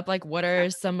that up, like what are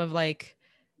some of like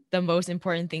the most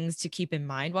important things to keep in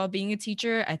mind while being a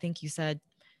teacher? I think you said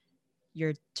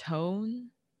your tone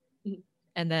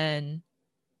and then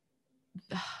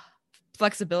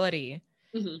flexibility.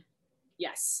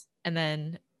 Yes. And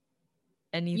then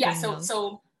anything else?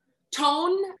 So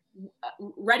tone,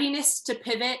 readiness to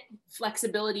pivot,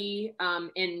 flexibility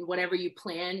in whatever you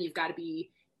plan. You've got to be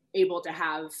able to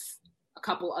have a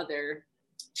couple other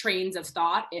trains of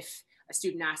thought if a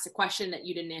student asks a question that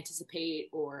you didn't anticipate,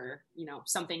 or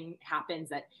something happens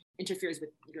that interferes with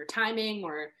your timing,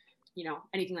 or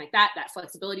anything like that. That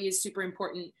flexibility is super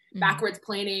important. Backwards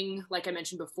planning, like I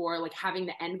mentioned before, like having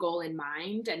the end goal in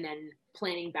mind and then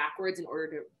planning backwards in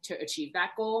order to achieve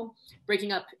that goal.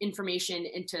 Breaking up information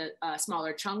into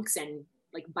smaller chunks and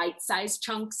like bite-sized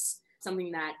chunks,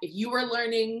 something that if you were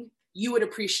learning, you would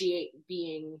appreciate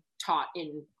being taught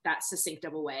in that succinct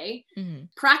of a way.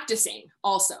 Practicing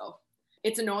also.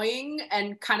 It's annoying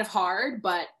and kind of hard,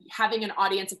 but having an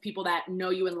audience of people that know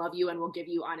you and love you and will give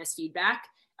you honest feedback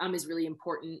is really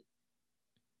important,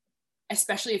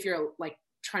 especially if you're like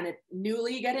trying to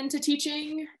newly get into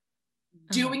teaching.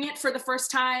 Doing it for the first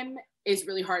time is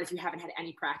really hard if you haven't had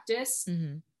any practice.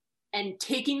 And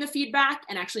taking the feedback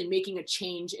and actually making a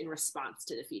change in response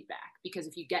to the feedback. Because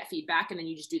if you get feedback and then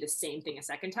you just do the same thing a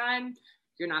second time,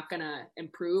 you're not going to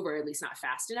improve, or at least not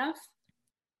fast enough.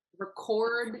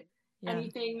 Record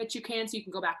anything that you can so you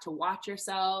can go back to watch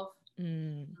yourself.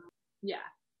 Yeah,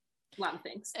 a lot of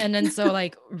things. And then so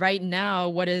like right now,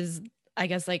 what is, I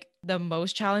guess, like the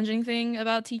most challenging thing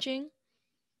about teaching?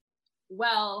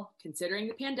 Well, considering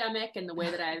the pandemic and the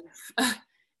way that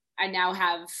I now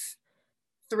have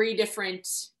 3 different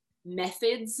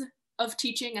methods of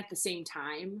teaching at the same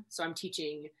time. So I'm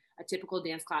teaching a typical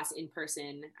dance class in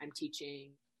person. I'm teaching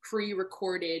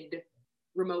pre-recorded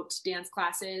remote dance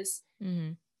classes.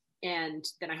 And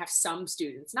then I have some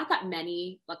students, not that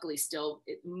many, luckily still,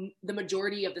 the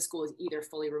majority of the school is either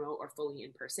fully remote or fully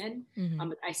in person.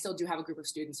 But I still do have a group of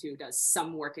students who does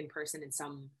some work in person and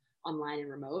some online and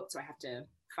remote. So I have to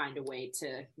find a way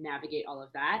to navigate all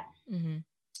of that.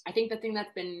 I think the thing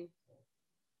that's been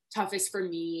toughest for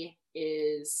me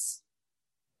is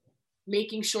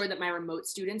making sure that my remote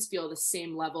students feel the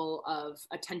same level of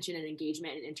attention and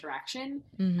engagement and interaction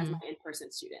as my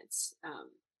in-person students.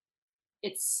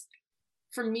 It's,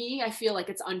 for me, I feel like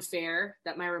it's unfair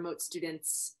that my remote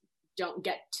students don't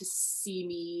get to see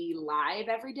me live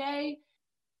every day.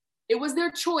 It was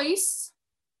their choice,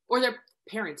 or their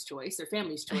parents' choice, their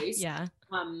family's choice,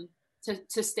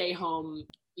 to stay home,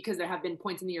 because there have been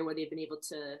points in the year where they've been able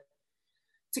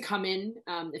to come in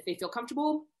if they feel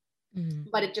comfortable.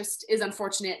 Mhm. But it just is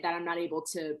unfortunate that I'm not able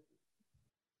to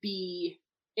be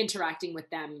interacting with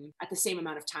them at the same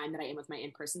amount of time that I am with my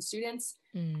in-person students.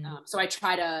 Mm. So I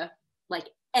try to, like,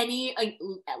 any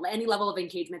level of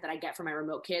engagement that I get from my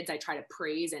remote kids, I try to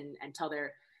praise and tell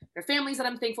their families that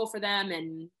I'm thankful for them.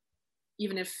 And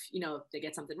even if, they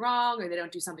get something wrong or they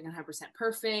don't do something 100%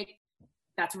 perfect,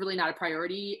 that's really not a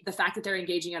priority. The fact that they're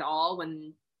engaging at all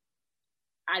when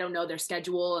I don't know their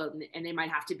schedule, and they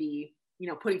might have to be,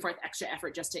 putting forth extra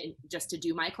effort just to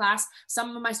do my class.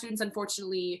 Some of my students,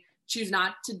 unfortunately, choose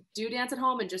not to do dance at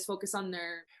home and just focus on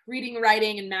their reading,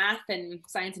 writing, and math and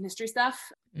science and history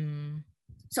stuff. Mm.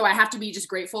 So I have to be just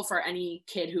grateful for any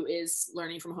kid who is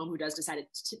learning from home who does decide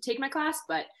to take my class.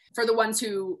 But for the ones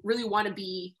who really want to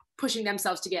be pushing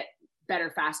themselves to get better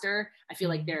faster, I feel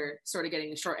like they're sort of getting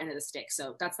the short end of the stick.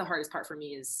 So that's the hardest part for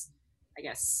me is, I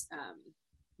guess,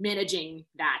 managing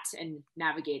that and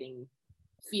navigating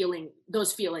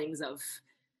those feelings of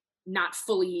not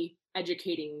fully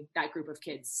educating that group of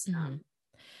kids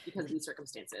because of these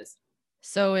circumstances.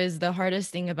 So is the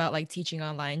hardest thing about like teaching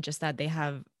online just that they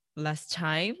have less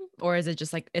time, or is it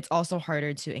just like it's also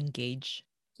harder to engage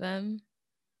them?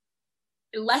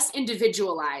 Less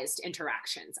individualized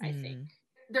interactions, I think.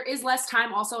 There is less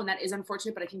time also, and that is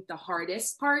unfortunate, but I think the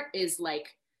hardest part is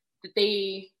like that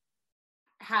they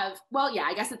have, well, yeah,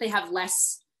 I guess that they have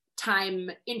less time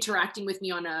interacting with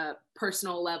me on a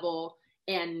personal level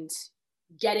and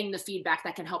getting the feedback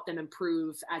that can help them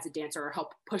improve as a dancer or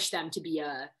help push them to be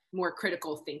a more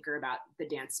critical thinker about the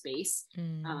dance space.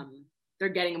 They're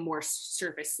getting a more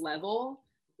surface level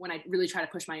when I really try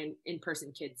to push my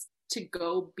in-person kids to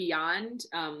go beyond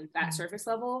that surface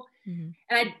level.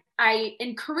 And I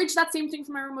encourage that same thing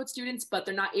for my remote students, but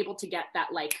they're not able to get that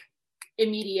like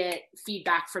immediate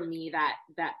feedback from me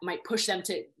that might push them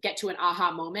to get to an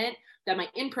aha moment that my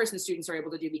in-person students are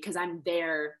able to do because I'm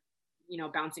there,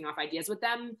 bouncing off ideas with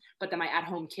them. But then my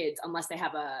at-home kids, unless they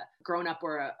have a grown-up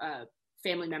or a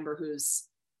family member who's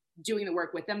doing the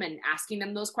work with them and asking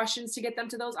them those questions to get them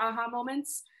to those aha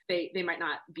moments, they might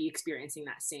not be experiencing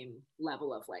that same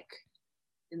level of like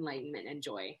enlightenment and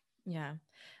joy. Yeah.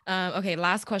 Okay,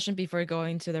 last question before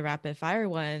going to the rapid fire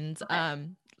ones. Okay.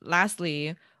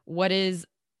 Lastly, what is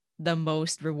the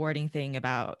most rewarding thing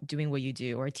about doing what you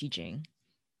do or teaching?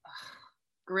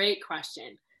 Great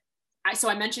question. So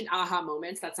I mentioned aha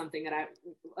moments. That's something that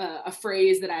a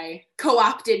phrase that I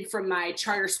co-opted from my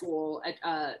charter school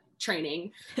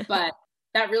training, but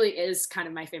that really is kind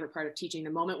of my favorite part of teaching.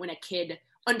 The moment when a kid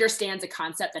understands a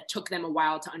concept that took them a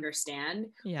while to understand,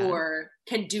 or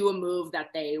can do a move that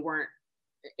they weren't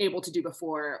able to do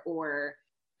before, or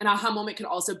an aha moment could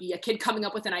also be a kid coming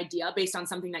up with an idea based on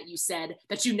something that you said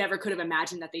that you never could have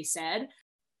imagined that they said,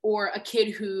 or a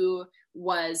kid who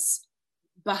was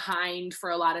behind for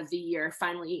a lot of the year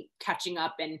finally catching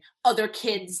up, and other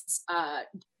kids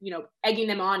egging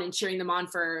them on and cheering them on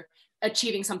for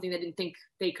achieving something they didn't think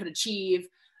they could achieve,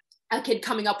 a kid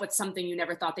coming up with something you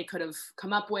never thought they could have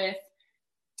come up with,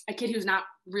 a kid who's not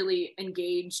really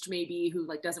engaged, maybe who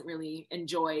like doesn't really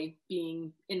enjoy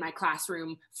being in my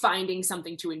classroom, finding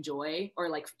something to enjoy, or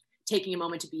like taking a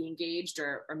moment to be engaged,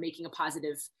 or making a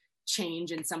positive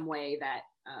change in some way that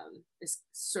is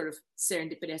sort of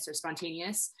serendipitous or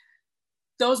spontaneous.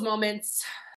 Those moments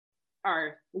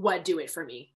are what do it for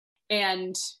me.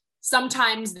 And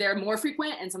sometimes they're more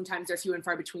frequent and sometimes they're few and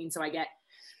far between. So I get,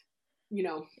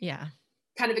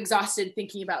 kind of exhausted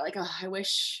thinking about like, oh, I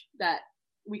wish that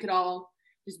we could all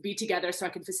just be together so I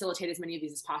could facilitate as many of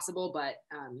these as possible. But,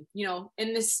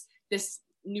 in this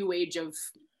new age of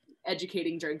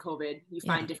educating during COVID, you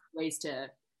find different ways to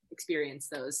experience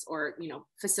those or,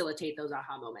 facilitate those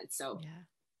aha moments. So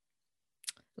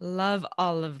love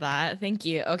all of that. Thank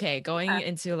you. Okay, going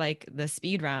into like the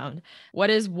speed round, what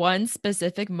is one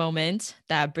specific moment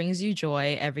that brings you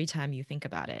joy every time you think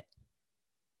about it?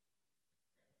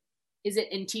 Is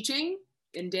it in teaching,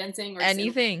 in dancing, or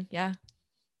anything? Yeah.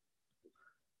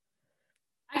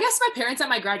 I guess my parents at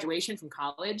my graduation from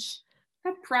college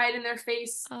have pride in their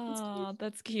face. Oh,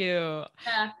 that's cute.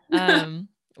 Yeah.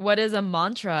 What is a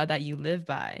mantra that you live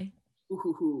by?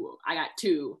 I got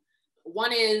two.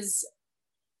 One is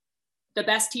the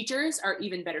best teachers are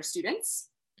even better students.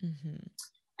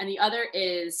 And the other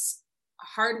is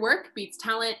hard work beats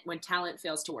talent when talent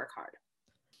fails to work hard.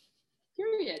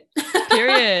 Period.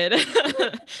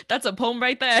 Period. That's a poem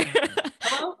right there.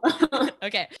 Hello?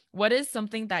 Okay. What is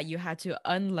something that you had to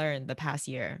unlearn the past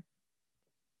year?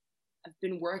 I've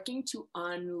been working to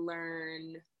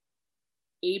unlearn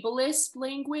ableist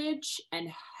language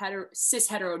and cis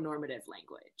heteronormative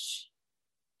language.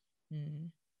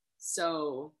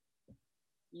 So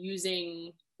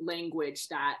using language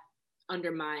that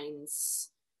undermines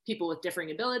people with differing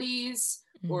abilities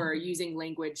or using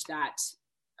language that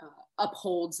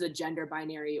upholds the gender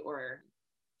binary or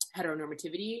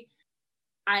heteronormativity.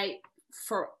 I,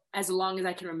 for as long as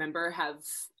I can remember, have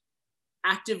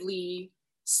actively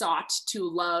sought to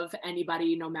love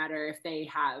anybody, no matter if they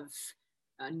have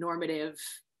normative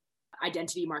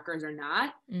identity markers or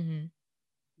not.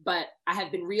 But I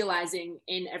have been realizing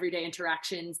in everyday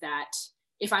interactions that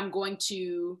if I'm going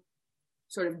to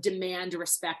sort of demand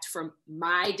respect from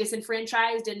my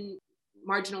disenfranchised and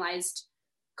marginalized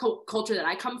culture that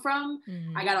I come from,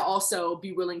 I gotta also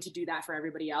be willing to do that for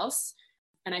everybody else.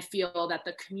 And I feel that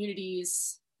the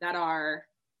communities that are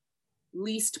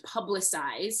least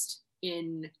publicized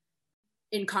in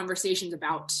conversations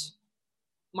about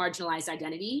marginalized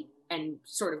identity and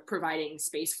sort of providing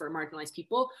space for marginalized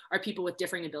people are people with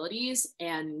differing abilities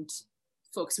and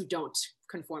folks who don't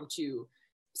conform to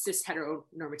cis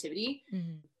heteronormativity.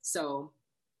 So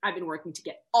I've been working to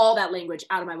get all that language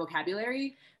out of my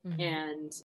vocabulary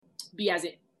and be as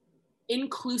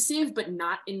inclusive, but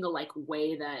not in the like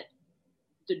way that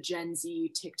the Gen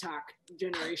Z TikTok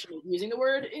generation is using the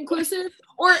word inclusive,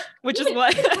 or which even, is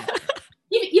what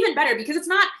even better, because it's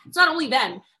not only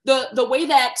them. The way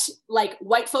that like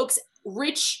white folks,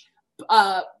 rich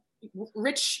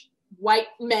white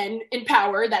men in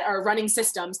power that are running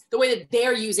systems, the way that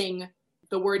they're using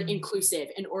the word inclusive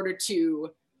in order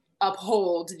to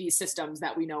uphold these systems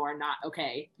that we know are not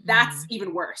okay. That's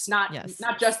even worse. Not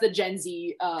just the Gen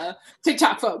Z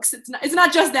TikTok folks. It's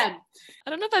not just them. I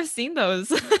don't know if I've seen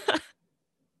those.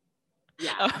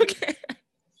 Yeah. Oh, okay.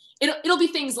 It'll be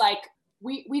things like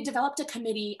we developed a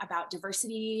committee about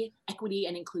diversity, equity,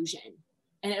 and inclusion.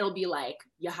 And it'll be like,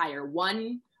 you hire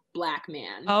one Black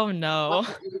man. Oh no. One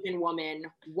Asian woman,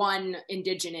 one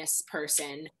Indigenous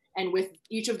person. And with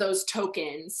each of those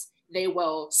tokens, they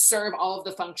will serve all of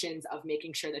the functions of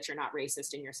making sure that you're not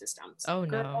racist in your systems. Oh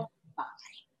Girl, no. bye.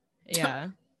 Yeah.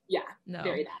 Yeah. No.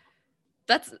 Very bad.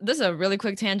 This is a really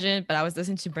quick tangent, but I was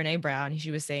listening to Brene Brown.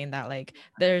 She was saying that like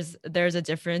there's a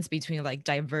difference between like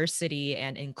diversity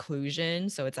and inclusion.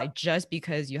 So it's like just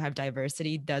because you have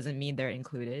diversity doesn't mean they're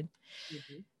included.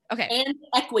 Okay. And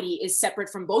equity is separate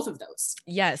from both of those.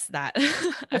 Yes, that.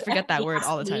 I forget that word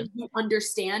all the time. You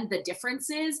understand the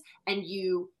differences and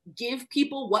you give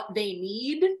people what they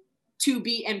need to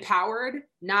be empowered,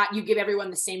 not you give everyone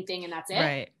the same thing and that's it.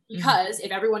 Right. Because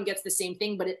if everyone gets the same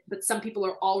thing, but some people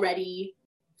are already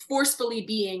forcefully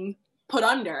being put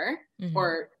under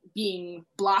or being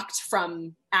blocked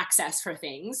from access for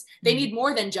things, they need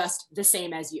more than just the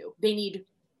same as you. They need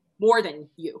more than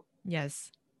you.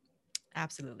 Yes,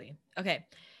 absolutely. Okay.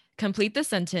 Complete the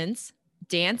sentence.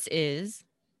 Dance is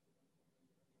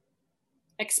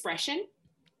expression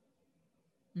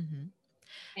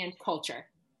and culture.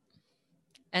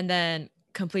 And then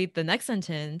complete the next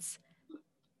sentence.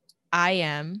 I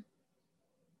am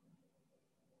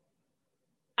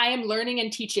learning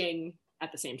and teaching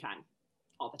at the same time,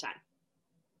 all the time.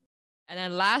 And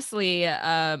then lastly,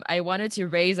 I wanted to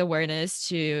raise awareness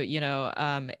to,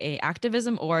 a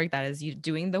activism org that is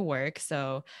doing the work.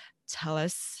 So tell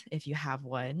us if you have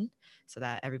one so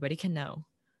that everybody can know.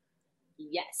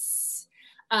 Yes.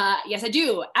 Yes, I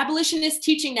do. Abolitionist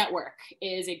Teaching Network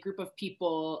is a group of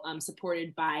people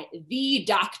supported by the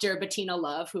Dr. Bettina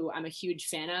Love, who I'm a huge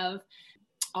fan of.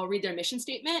 I'll read their mission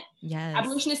statement. Yes.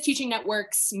 Abolitionist Teaching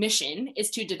Network's mission is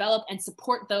to develop and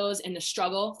support those in the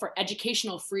struggle for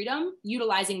educational freedom,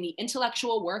 utilizing the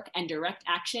intellectual work and direct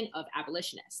action of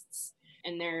abolitionists.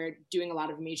 And they're doing a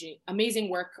lot of amazing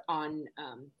work on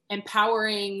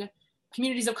empowering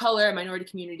communities of color, minority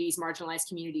communities, marginalized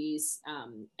communities,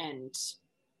 and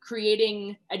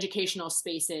creating educational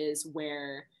spaces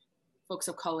where folks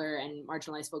of color and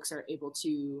marginalized folks are able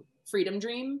to freedom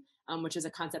dream, which is a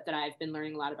concept that I've been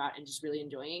learning a lot about and just really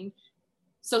enjoying.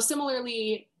 So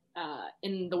similarly,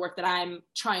 in the work that I'm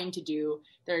trying to do,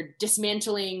 they're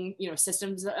dismantling,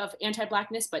 systems of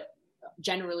anti-Blackness, but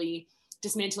generally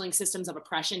dismantling systems of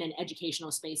oppression in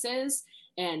educational spaces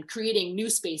and creating new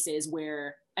spaces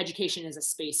where education is a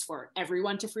space for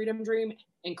everyone to freedom dream,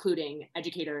 including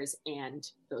educators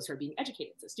and those who are being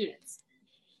educated, so students.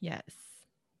 Yes.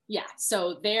 Yeah,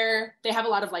 so they have a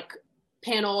lot of like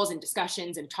panels and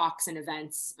discussions and talks and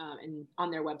events, and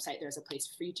on their website there's a place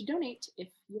for you to donate if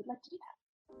you would like to do that.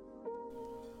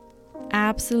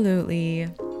 Absolutely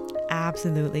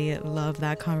love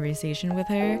that conversation with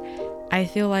her. I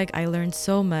feel like I learned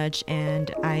so much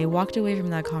and I walked away from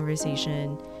that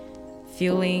conversation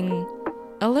feeling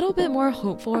a little bit more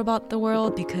hopeful about the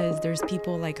world because there's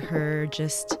people like her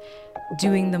just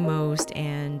doing the most,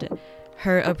 and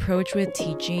Her approach with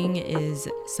teaching is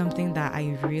something that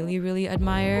I really, really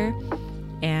admire,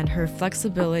 and her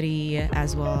flexibility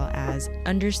as well as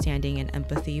understanding and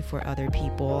empathy for other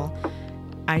people,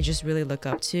 I just really look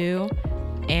up to.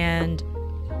 And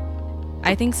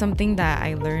I think something that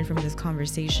I learned from this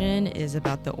conversation is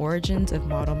about the origins of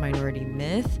model minority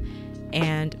myth,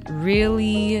 and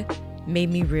really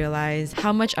made me realize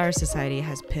how much our society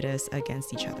has pit us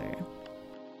against each other.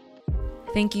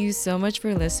 Thank you so much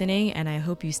for listening, and I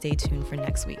hope you stay tuned for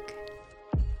next week.